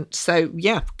wasn't. So,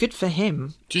 yeah, good for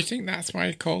him. Do you think that's why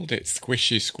he called it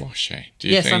squishy squashy?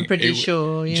 Yes, I'm pretty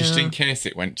sure, yeah. Just in case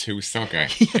it went too soggy.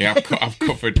 Yeah, I've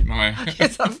covered my...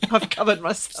 Yes, I've covered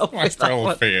myself with that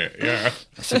one. Fear, yeah.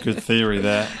 That's a good theory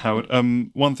there, Howard.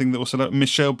 One thing that also...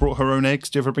 Michelle brought her own eggs.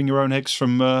 Do you ever bring your own eggs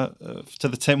from to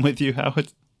the tent with you,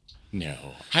 Howard? No.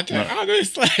 I don't,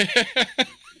 honestly...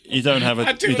 You don't have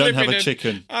a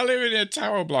chicken. I live in a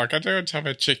tower block. I don't have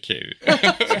a chicken.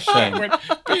 It's a shame. It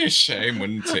would be a shame,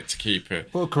 wouldn't it, to keep a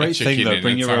great thing though.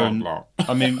 Bring your own. Block.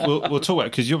 I mean, we'll talk about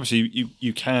it because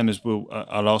you can, as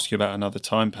I'll ask you about another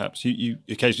time. Perhaps you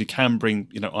occasionally can bring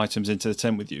items into the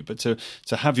tent with you, but to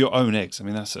have your own eggs, I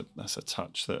mean that's a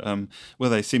touch that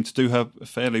they seem to do her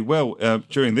fairly well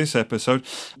during this episode.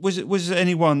 Was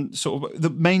anyone sort of the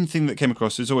main thing that came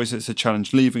across is always it's a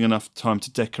challenge leaving enough time to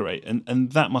decorate,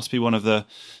 and that must be one of the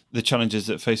challenges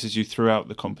that faces you throughout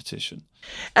the competition.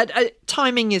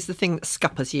 Timing is the thing that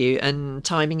scuppers you, and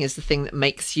timing is the thing that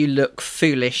makes you look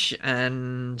foolish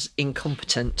and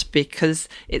incompetent because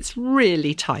it's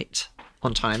really tight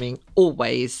on timing,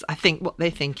 always. I think what they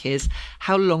think is,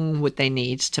 how long would they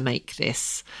need to make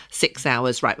this? 6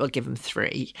 hours, right, we'll give them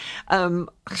 3.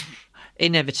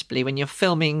 Inevitably, when you're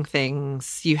filming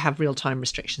things, you have real-time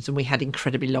restrictions, and we had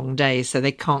incredibly long days, so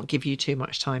they can't give you too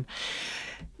much time.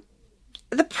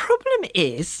 The problem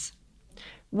is,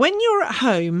 when you're at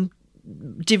home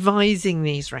devising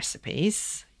these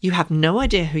recipes, you have no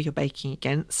idea who you're baking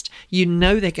against. You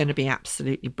know they're going to be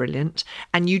absolutely brilliant,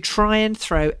 and you try and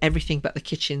throw everything but the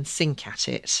kitchen sink at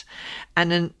it. And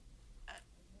then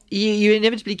you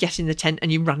inevitably get in the tent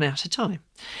and you run out of time.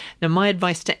 Now, my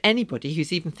advice to anybody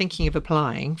who's even thinking of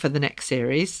applying for the next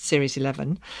series, Series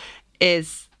 11,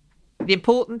 is the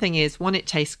important thing is, 1, it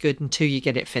tastes good, and 2, you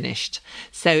get it finished.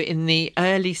 So in the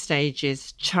early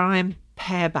stages, try and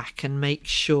pare back and make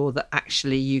sure that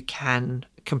actually you can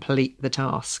complete the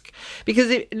task.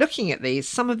 Because looking at these,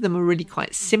 some of them are really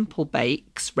quite simple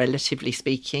bakes, relatively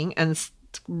speaking, and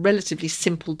relatively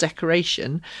simple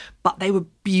decoration, but they were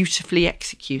beautifully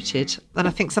executed. And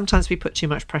I think sometimes we put too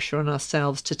much pressure on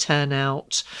ourselves to turn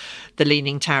out the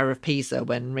Leaning Tower of Pisa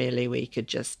when really we could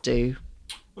just do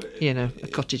a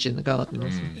cottage in the garden or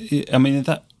something. I mean,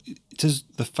 that does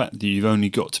the fact that you've only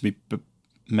got to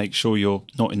make sure you're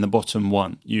not in the bottom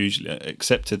one, usually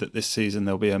accepted that this season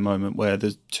there'll be a moment where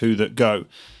there's 2 that go.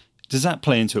 Does that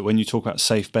play into it when you talk about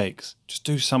safe bakes? Just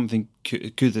do something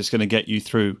good that's going to get you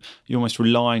through. You're almost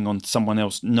relying on someone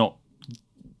else, not,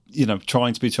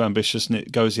 trying to be too ambitious and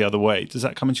it goes the other way. Does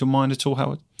that come into your mind at all,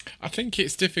 Howard? I think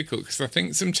it's difficult because I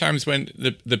think sometimes when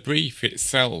the brief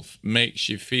itself makes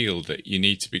you feel that you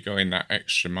need to be going that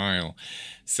extra mile,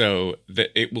 so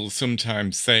that it will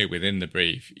sometimes say within the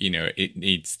brief, it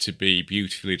needs to be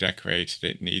beautifully decorated,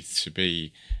 it needs to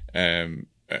be a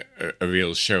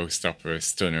real showstopper, a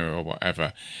stunner or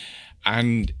whatever.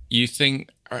 And you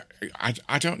think,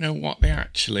 I don't know what they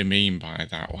actually mean by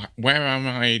that. Where am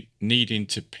I needing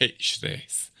to pitch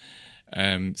this?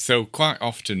 So quite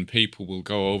often people will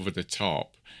go over the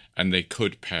top and they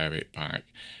could pare it back.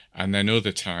 And then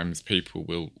other times people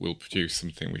will produce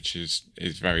something which is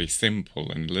very simple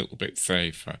and a little bit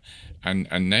safer and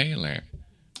nail it.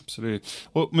 Absolutely.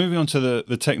 Well, moving on to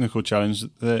the technical challenge,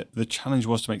 the challenge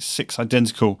was to make 6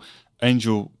 identical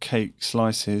angel cake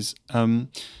slices.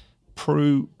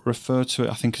 Prue referred to it,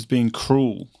 I think, as being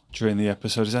cruel during the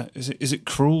episode. Is it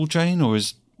cruel, Jane, or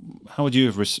how would you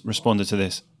have responded to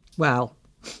this? Well,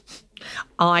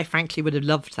 I frankly would have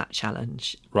loved that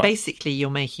challenge. Right. Basically, you're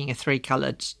making a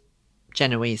 3-coloured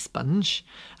Genoese sponge,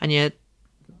 and you're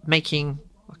making,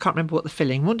 I can't remember what the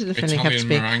filling. What did the filling have to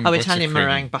be? Italian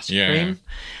meringue buttercream,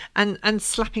 and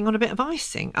slapping on a bit of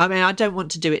icing. I mean, I don't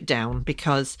want to do it down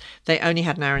because they only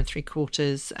had an hour and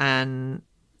 3/4,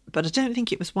 but I don't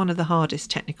think it was one of the hardest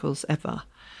technicals ever.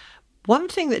 One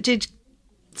thing that did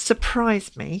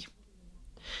surprised me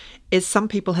is some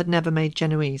people had never made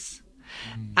Genoese.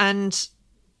 And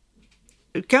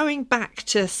going back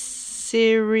to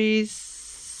Series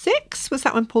 6, was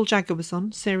that when Paul Jagger was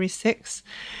on? Series 6.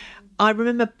 I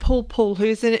remember Paul, who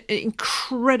is an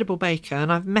incredible baker,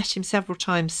 and I've met him several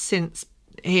times since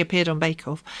he appeared on Bake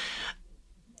Off.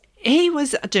 He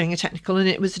was doing a technical, and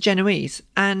it was a Genoese,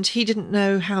 and he didn't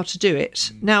know how to do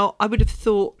it. Now, I would have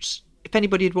thought if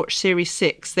anybody had watched Series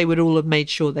 6, they would all have made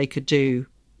sure they could do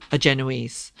a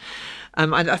Genoese.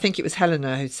 I think it was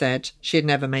Helena who said she had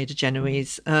never made a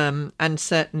Genoese, and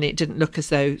certainly it didn't look as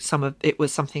though it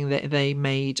was something that they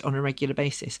made on a regular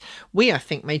basis. We, I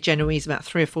think, made Genoese about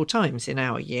 3 or 4 times in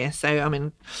our year. So, I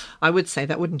mean, I would say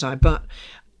that, wouldn't I? But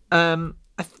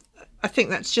I think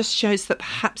that just shows that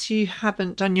perhaps you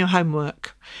haven't done your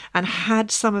homework, and had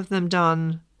some of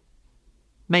them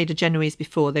made a Genoese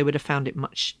before, they would have found it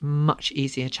much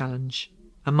easier challenge.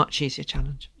 A much easier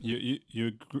challenge. You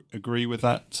agree with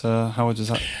that, Howard? Is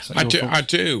that I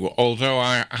do. Although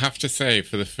I have to say,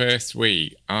 for the first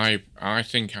week, I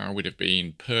think I would have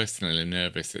been personally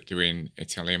nervous at doing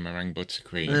Italian meringue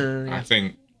buttercream. Yeah. I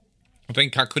think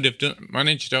I could have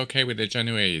managed okay with the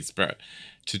Genoese, but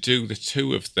to do the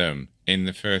 2 of them in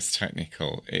the first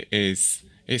technical,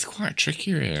 it's quite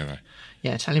tricky, really.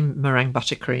 Yeah, Italian meringue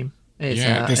buttercream.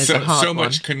 There's so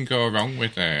much can go wrong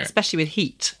with it. Especially with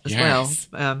heat as well.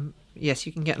 Yes,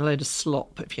 you can get a load of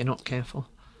slop if you're not careful.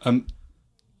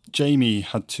 Jamie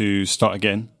had to start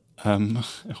again,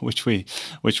 which we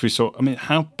saw. I mean,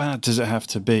 how bad does it have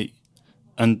to be?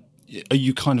 And are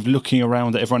you kind of looking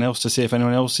around at everyone else to see if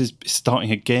anyone else is starting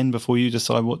again before you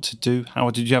decide what to do?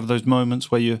 Howard, did you have those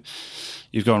moments where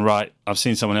you've gone, right, I've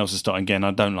seen someone else is starting again, I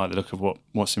don't like the look of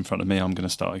what's in front of me, I'm going to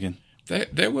start again?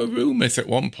 There were rumours at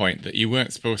one point that you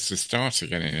weren't supposed to start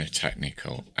again in a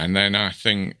technical, and then I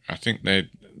think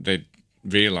they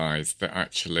realised that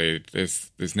actually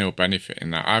there's no benefit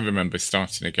in that. I remember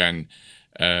starting again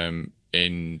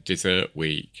in dessert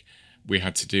week. We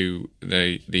had to do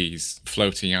these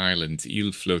floating islands,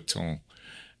 îles flottants,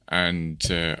 and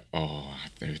they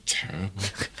were terrible.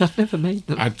 I've never made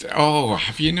them.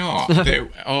 Have you not?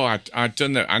 I'd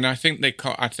done that, and I think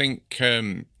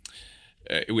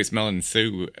it was Mel and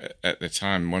Sue at the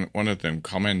time. One of them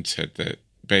commented that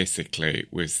basically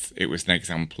it was an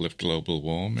example of global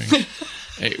warming.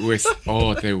 It was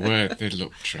they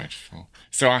looked dreadful.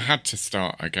 So I had to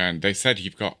start again. They said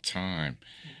you've got time,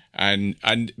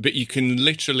 but you can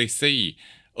literally see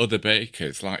other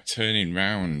bakers like turning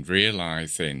round,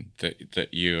 realising that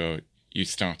you're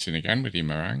starting again with your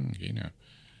meringue, you know.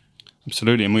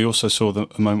 Absolutely, and we also saw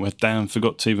a moment where Dan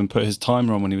forgot to even put his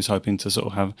timer on when he was hoping to sort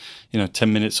of have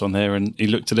 10 minutes on there, and he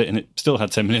looked at it and it still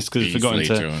had 10 minutes because he'd forgotten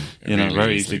to really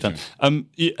very easily done.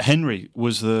 Henry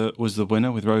was the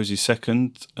winner with Rosie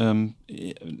second.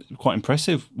 Quite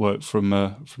impressive work from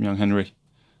young Henry.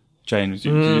 Jane, do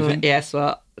you think? Yes,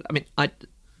 well, I mean,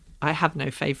 I have no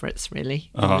favourites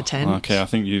really in the tent. Okay, I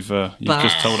think you've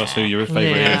just told us who your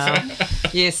favourite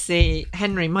is. You see,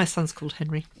 Henry, my son's called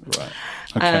Henry. Right.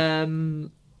 Okay.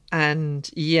 And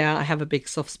I have a big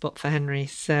soft spot for Henry,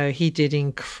 so he did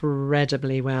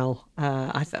incredibly well.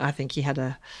 I think he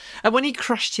had when he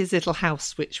crushed his little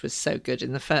house, which was so good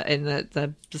in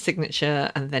the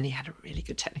signature, and then he had a really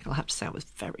good technical. I have to say, I was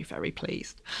very, very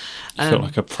pleased. You felt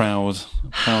like a proud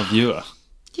viewer.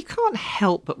 You can't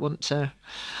help but want to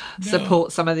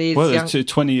support some of these. Well, young...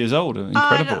 20 years old,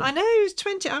 incredible. I know, he was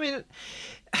 20. I mean,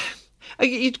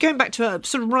 going back to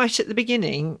sort of right at the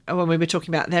beginning when we were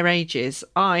talking about their ages,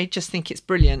 I just think it's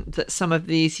brilliant that some of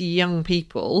these young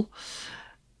people,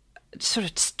 sort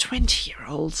of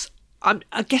 20-year-olds,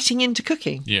 are getting into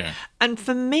cooking. Yeah. And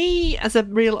for me, as a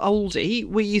real oldie,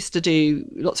 we used to do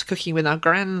lots of cooking with our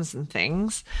grans and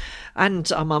things,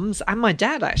 and our mums, and my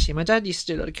dad, actually. My dad used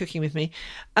to do a lot of cooking with me.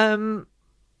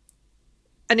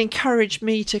 And encouraged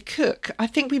me to cook. I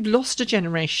think we've lost a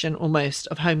generation almost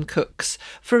of home cooks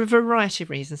for a variety of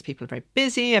reasons. People are very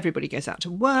busy, everybody goes out to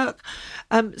work.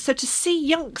 So to see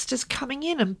youngsters coming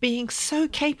in and being so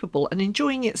capable and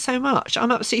enjoying it so much, I'm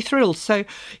absolutely thrilled. So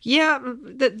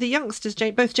the youngsters,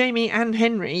 both Jamie and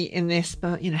Henry in this,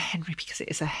 but Henry, because it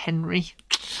is a Henry.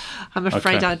 I'm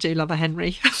afraid I do love a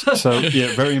Henry. So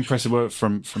very impressive work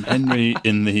from Henry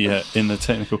in the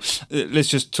technical. Let's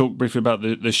just talk briefly about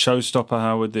the showstopper,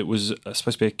 Howard. It was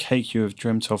supposed to be a cake you have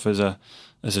dreamt of as a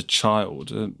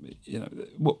child.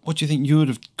 What do you think you would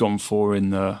have gone for in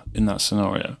that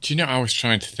scenario? Do you know, I was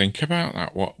trying to think about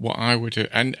that. What I would have,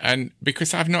 and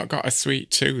because I've not got a sweet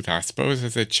tooth, I suppose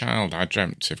as a child I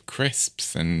dreamt of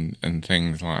crisps and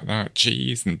things like that,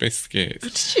 cheese and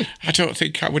biscuits. Did you? I don't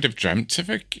think I would have dreamt of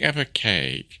a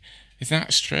cake. Is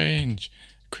that strange?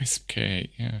 Crisp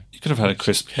cake, yeah. You could have had a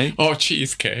crisp cake. Or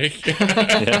cheesecake.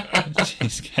 Yeah,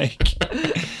 cheesecake.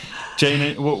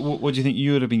 Jane, what do you think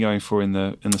you would have been going for in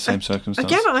the same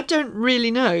circumstance? Again, I don't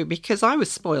really know, because I was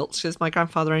spoilt because my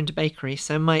grandfather owned a bakery.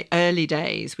 So in my early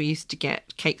days, we used to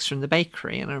get cakes from the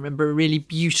bakery, and I remember a really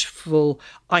beautiful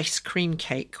ice cream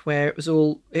cake where it was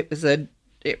a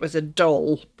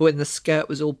doll, but when the skirt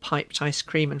was all piped ice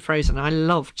cream and frozen. I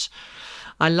loved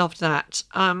that.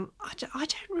 I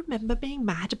don't remember being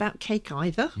mad about cake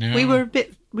either. No. We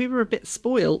were a bit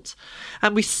spoilt,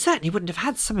 and we certainly wouldn't have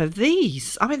had some of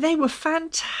these. I mean, they were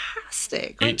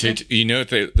fantastic. It did. You know,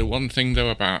 the one thing though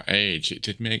about age, it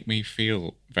did make me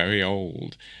feel very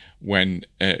old when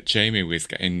Jamie was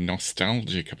getting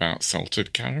nostalgic about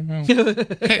salted caramel.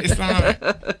 It's like,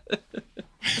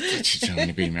 I thought she'd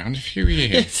only been around a few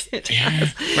years. Yes, But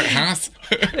it has.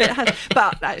 It has.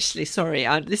 But actually, sorry,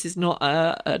 this is not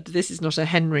a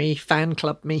Henry fan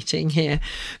club meeting here.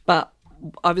 But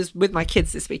I was with my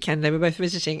kids this weekend. They were both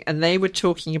visiting, and they were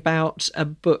talking about a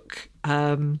book.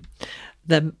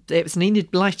 It was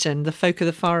Enid Blyton, The Folk of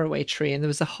the Faraway Tree, and there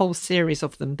was a whole series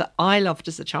of them that I loved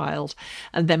as a child,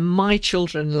 and then my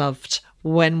children loved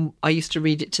when I used to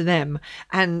read it to them.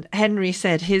 And Henry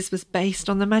said his was based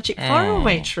on the Magic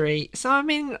Faraway Tree. So, I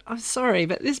mean, I'm sorry,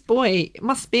 but this boy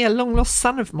must be a long-lost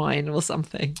son of mine or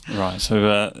something. Right,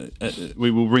 so we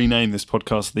will rename this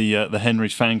podcast the Henry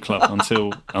Fan Club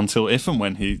until if and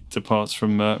when he departs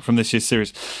from this year's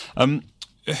series.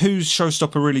 Whose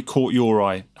showstopper really caught your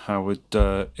eye, Howard,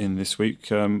 in this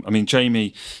week? I mean,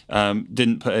 Jamie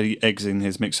didn't put any eggs in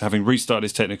his mix, having restarted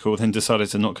his technical, then decided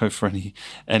to not go for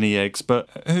any eggs. But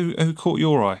who caught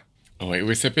your eye? Oh, it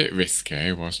was a bit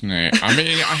risky, wasn't it? I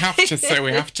mean, I have to say,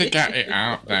 we have to get it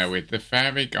out there with the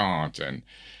fairy garden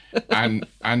and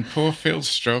poor Phil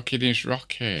stroking his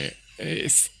rocket.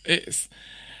 It's.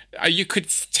 You could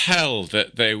tell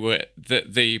that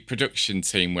the production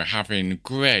team were having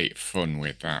great fun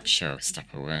with that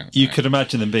showstopper, weren't they? You could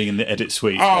imagine them being in the edit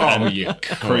suite and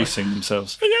creasing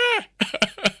themselves. Yeah.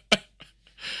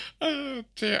 Oh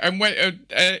dear! And when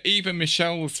even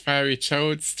Michelle's fairy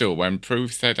toadstool, when Prue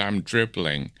said I'm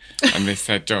dribbling, and they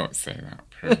said don't say that,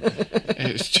 Prue.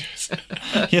 It's just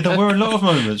yeah. There were a lot of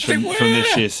moments from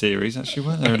this year's series. Actually,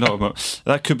 weren't there? A lot of moments.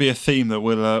 That could be a theme that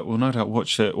we'll no doubt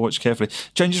watch carefully.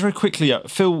 Jane, just very quickly,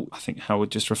 Phil, I think Howard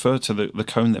just referred to the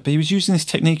cone there, but he was using this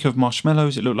technique of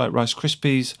marshmallows. It looked like Rice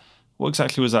Krispies. What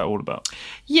exactly was that all about?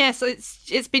 Yes,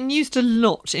 it's been used a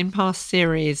lot in past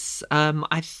series.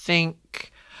 I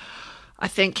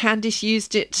think Candice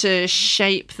used it to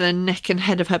shape the neck and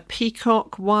head of her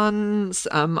peacock once.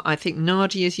 I think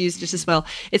Nadia's used it as well.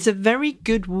 It's a very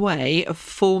good way of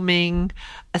forming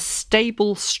a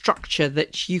stable structure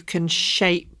that you can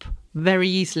shape very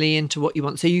easily into what you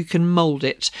want, so you can mould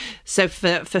it. So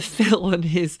for Phil and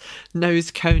his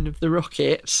nose cone of the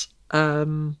rocket,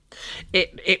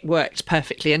 it worked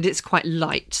perfectly, and it's quite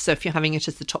light, so if you're having it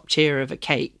as the top tier of a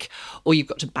cake or you've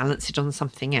got to balance it on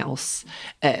something else,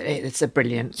 it's a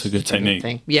good technique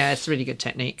thing. Yeah, it's a really good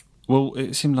technique. Well,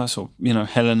 it seemed like sort of,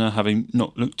 Helena, having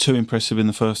not looked too impressive in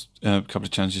the first couple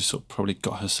of challenges, sort of probably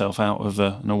got herself out of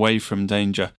and away from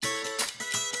danger.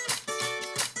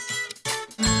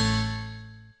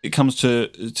 It comes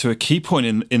to a key point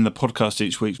in the podcast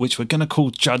each week, which we're going to call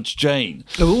Judge Jane.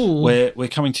 Ooh. Where we're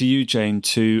coming to you, Jane,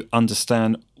 to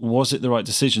understand, was it the right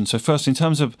decision? So first, in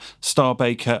terms of star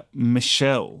baker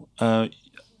Michelle, I'm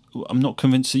not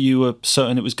convinced that you were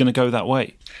certain it was going to go that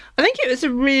way. I think it was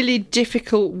a really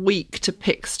difficult week to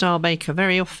pick star baker.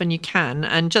 Very often you can.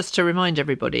 And just to remind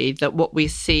everybody that what we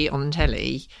see on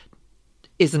telly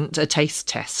isn't a taste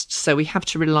test. So we have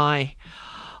to rely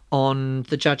on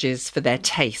the judges for their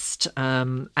taste,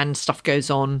 and stuff goes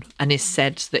on and is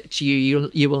said that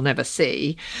you will never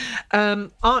see. It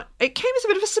came as a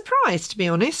bit of a surprise, to be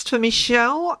honest, for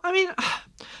Michelle. I mean,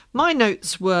 my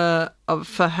notes were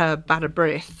for her batter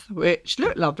breath, which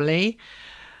looked lovely,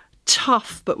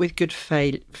 tough but with good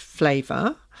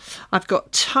flavour. I've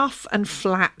got tough and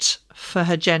flat for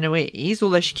her Genoese,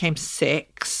 although she came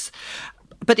 6.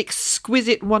 But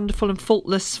exquisite, wonderful and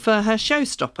faultless for her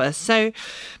showstopper. So,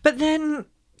 but then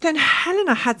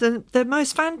Helena had the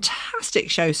most fantastic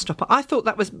showstopper. I thought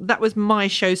that was my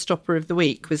showstopper of the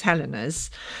week, was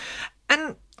Helena's.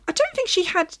 And I don't think she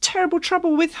had terrible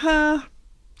trouble with her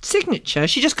signature.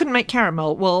 She just couldn't make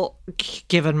caramel. Well,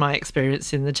 given my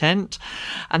experience in the tent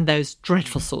and those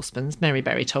dreadful saucepans, Mary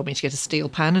Berry told me to get a steel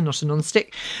pan and not a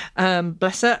non-stick.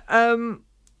 Bless her.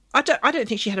 I don't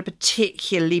think she had a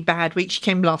particularly bad week. She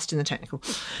came last in the technical.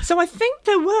 So I think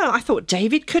I thought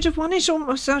David could have won it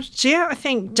almost. Yeah, I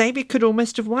think David could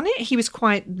almost have won it. He was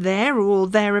quite there or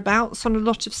thereabouts on a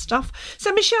lot of stuff.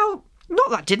 So Michelle, not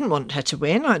that I didn't want her to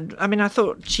win. I mean, I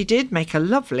thought she did make a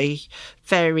lovely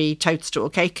fairy toadstool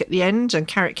cake at the end, and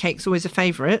carrot cake's always a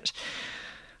favourite.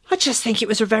 I just think it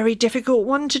was a very difficult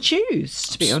one to choose,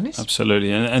 to be honest.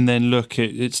 Absolutely. And then, look,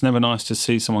 it's never nice to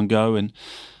see someone go and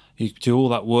you do all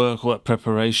that work, all that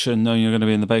preparation, knowing you're going to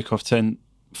be in the Bake Off tent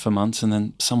for months, and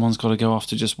then someone's got to go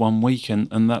after just 1 week,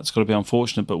 and that's got to be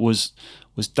unfortunate. But was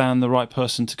Dan the right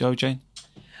person to go, Jane?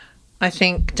 I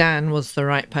think Dan was the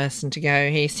right person to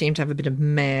go. He seemed to have a bit of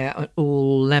mare at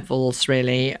all levels,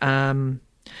 really.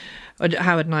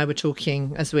 Howard and I were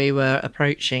talking as we were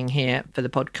approaching here for the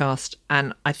podcast,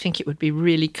 and I think it would be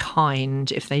really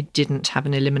kind if they didn't have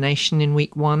an elimination in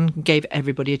week 1, gave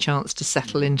everybody a chance to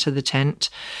settle into the tent,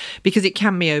 because it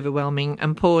can be overwhelming.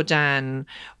 And poor Dan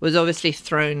was obviously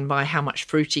thrown by how much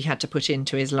fruit he had to put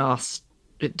into his last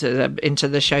into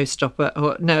the showstopper,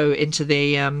 or no, into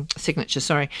the signature,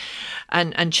 sorry,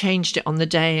 and changed it on the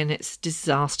day, and it's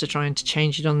disaster trying to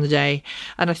change it on the day.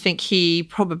 And I think he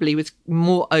probably was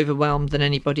more overwhelmed than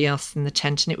anybody else in the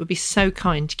tent, and it would be so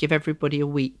kind to give everybody a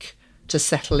week to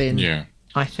settle in. Yeah,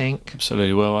 I think.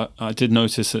 Absolutely. Well, I did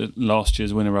notice that last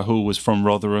year's winner, Rahul, was from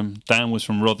Rotherham. Dan was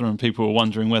from Rotherham. People were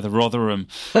wondering whether Rotherham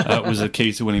was the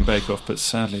key to winning Bake Off, but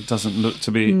sadly it doesn't look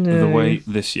to be the way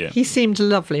this year. He seemed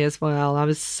lovely as well. I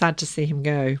was sad to see him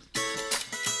go.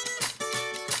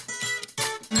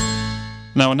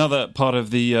 Now, another part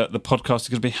of the podcast is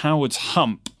going to be Howard's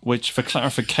Hump, which, for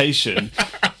clarification,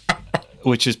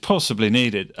 which is possibly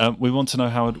needed, we want to know,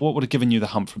 Howard, what would have given you the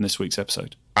hump from this week's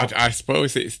episode? I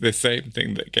suppose it's the same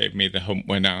thing that gave me the hump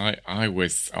when I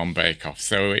was on Bake Off.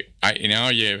 So in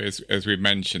our year, as we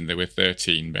mentioned, there were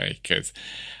 13 bakers,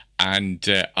 and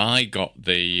I got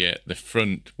the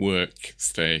front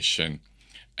workstation,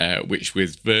 which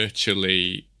was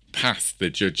virtually past the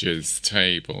judges'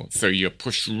 table, so you're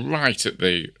pushed right at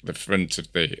the front of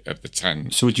the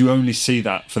tent. So would you only see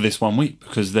that for this 1 week,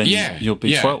 because then you'll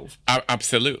be 12?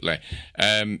 Absolutely.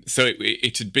 So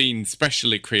it had been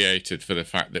specially created for the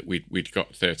fact that we'd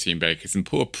got 13 bakers, and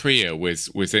poor Priya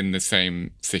was in the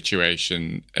same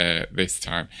situation this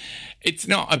time. It's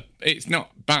not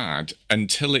bad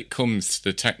until it comes to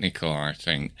the technical, I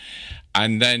think.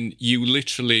 And then you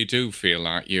literally do feel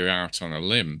like you're out on a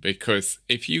limb, because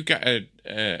if you get a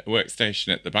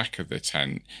workstation at the back of the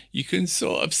tent, you can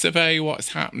sort of survey what's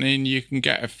happening. You can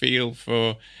get a feel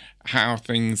for how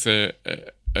things are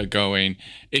going.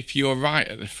 If you're right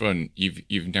at the front,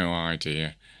 you've no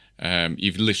idea.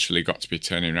 You've literally got to be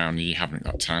turning around, and you haven't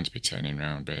got time to be turning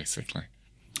around, basically.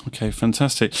 Okay,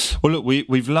 fantastic. Well, look,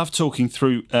 we've loved talking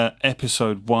through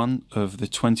episode 1 of the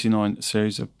 29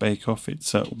 series of Bake Off.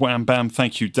 It's wham bam.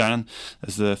 Thank you, Dan,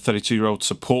 as the 32-year-old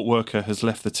support worker has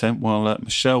left the tent, while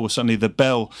Michelle was certainly the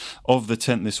belle of the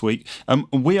tent this week.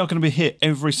 We are going to be here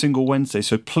every single Wednesday,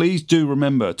 so please do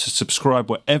remember to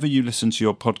subscribe wherever you listen to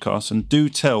your podcast, and do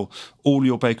tell all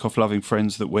your Bake Off loving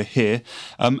friends that we're here.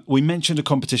 We mentioned a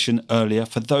competition earlier.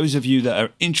 For those of you that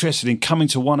are interested in coming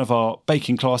to one of our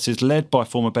baking classes led by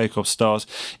former Bake Off stars,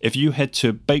 if you head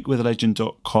to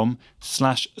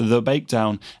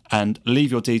bakewithalegend.com/thebakedown and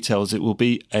leave your details, it will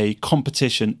be a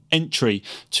competition entry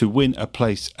to win a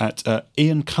place at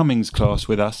Ian Cummings' class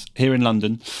with us here in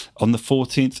London on the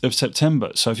 14th of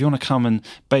September. So if you want to come and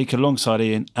bake alongside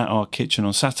Ian at our kitchen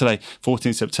on Saturday,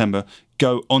 14th September,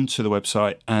 go onto the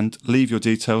website and leave your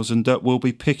details, and we'll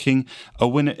be picking a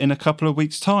winner in a couple of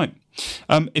weeks' time.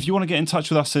 If you want to get in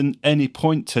touch with us at any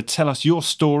point to tell us your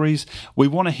stories, we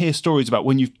want to hear stories about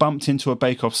when you've bumped into a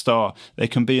Bake Off star. They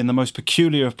can be in the most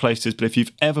peculiar of places, but if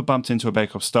you've ever bumped into a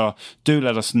Bake Off star, do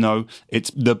let us know. It's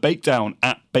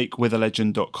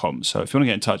thebakedown@bakewithalegend.com. So if you want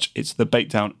to get in touch, it's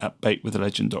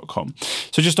thebakedown@bakewithalegend.com.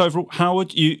 So just overall,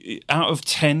 Howard, you out of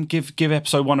 10, give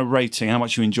episode 1 a rating, how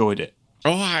much you enjoyed it.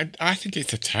 Oh, I think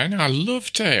it's a 10. I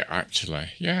loved it, actually.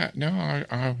 Yeah, no,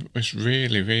 I was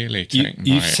really, really taken by it.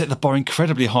 You've set the bar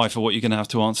incredibly high for what you're going to have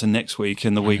to answer next week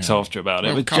and the weeks after about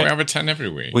it. Can't we have a 10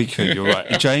 every week? We could, you're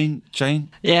right. Jane?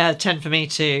 Yeah, 10 for me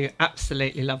too.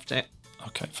 Absolutely loved it.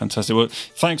 Okay, fantastic. Well,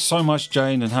 thanks so much,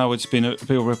 Jane and Howard. It's been a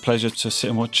real pleasure to sit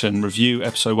and watch and review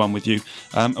episode 1 with you.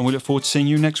 And we look forward to seeing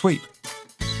you next week.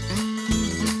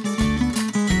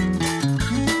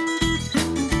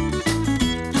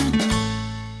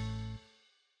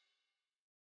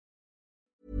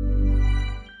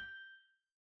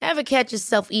 Ever catch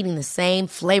yourself eating the same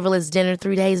flavorless dinner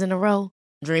 3 days in a row?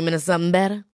 Dreaming of something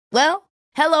better? Well,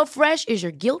 HelloFresh is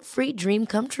your guilt-free dream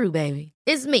come true, baby.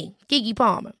 It's me, Keke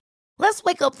Palmer. Let's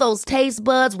wake up those taste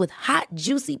buds with hot,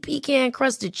 juicy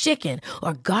pecan-crusted chicken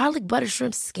or garlic butter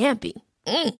shrimp scampi.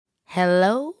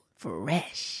 Hello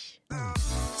Fresh.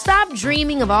 Stop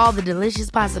dreaming of all the delicious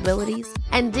possibilities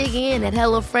and dig in at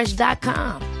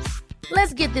HelloFresh.com.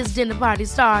 Let's get this dinner party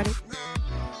started.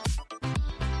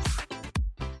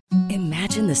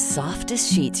 Imagine the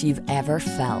softest sheets you've ever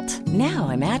felt. Now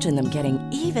imagine them getting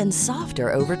even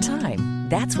softer over time.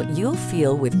 That's what you'll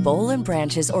feel with Boll &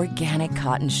 Branch's organic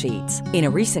cotton sheets. In a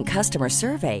recent customer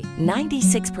survey,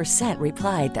 96%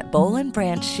 replied that Boll &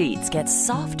 Branch sheets get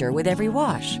softer with every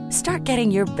wash. Start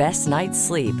getting your best night's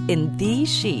sleep in these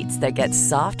sheets that get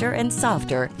softer and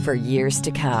softer for years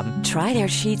to come. Try their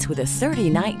sheets with a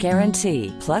 30-night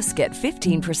guarantee. Plus, get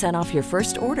 15% off your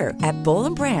first order at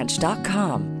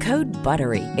bollandbranch.com. Code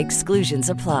BUTTERY. Exclusions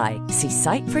apply. See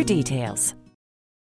site for details.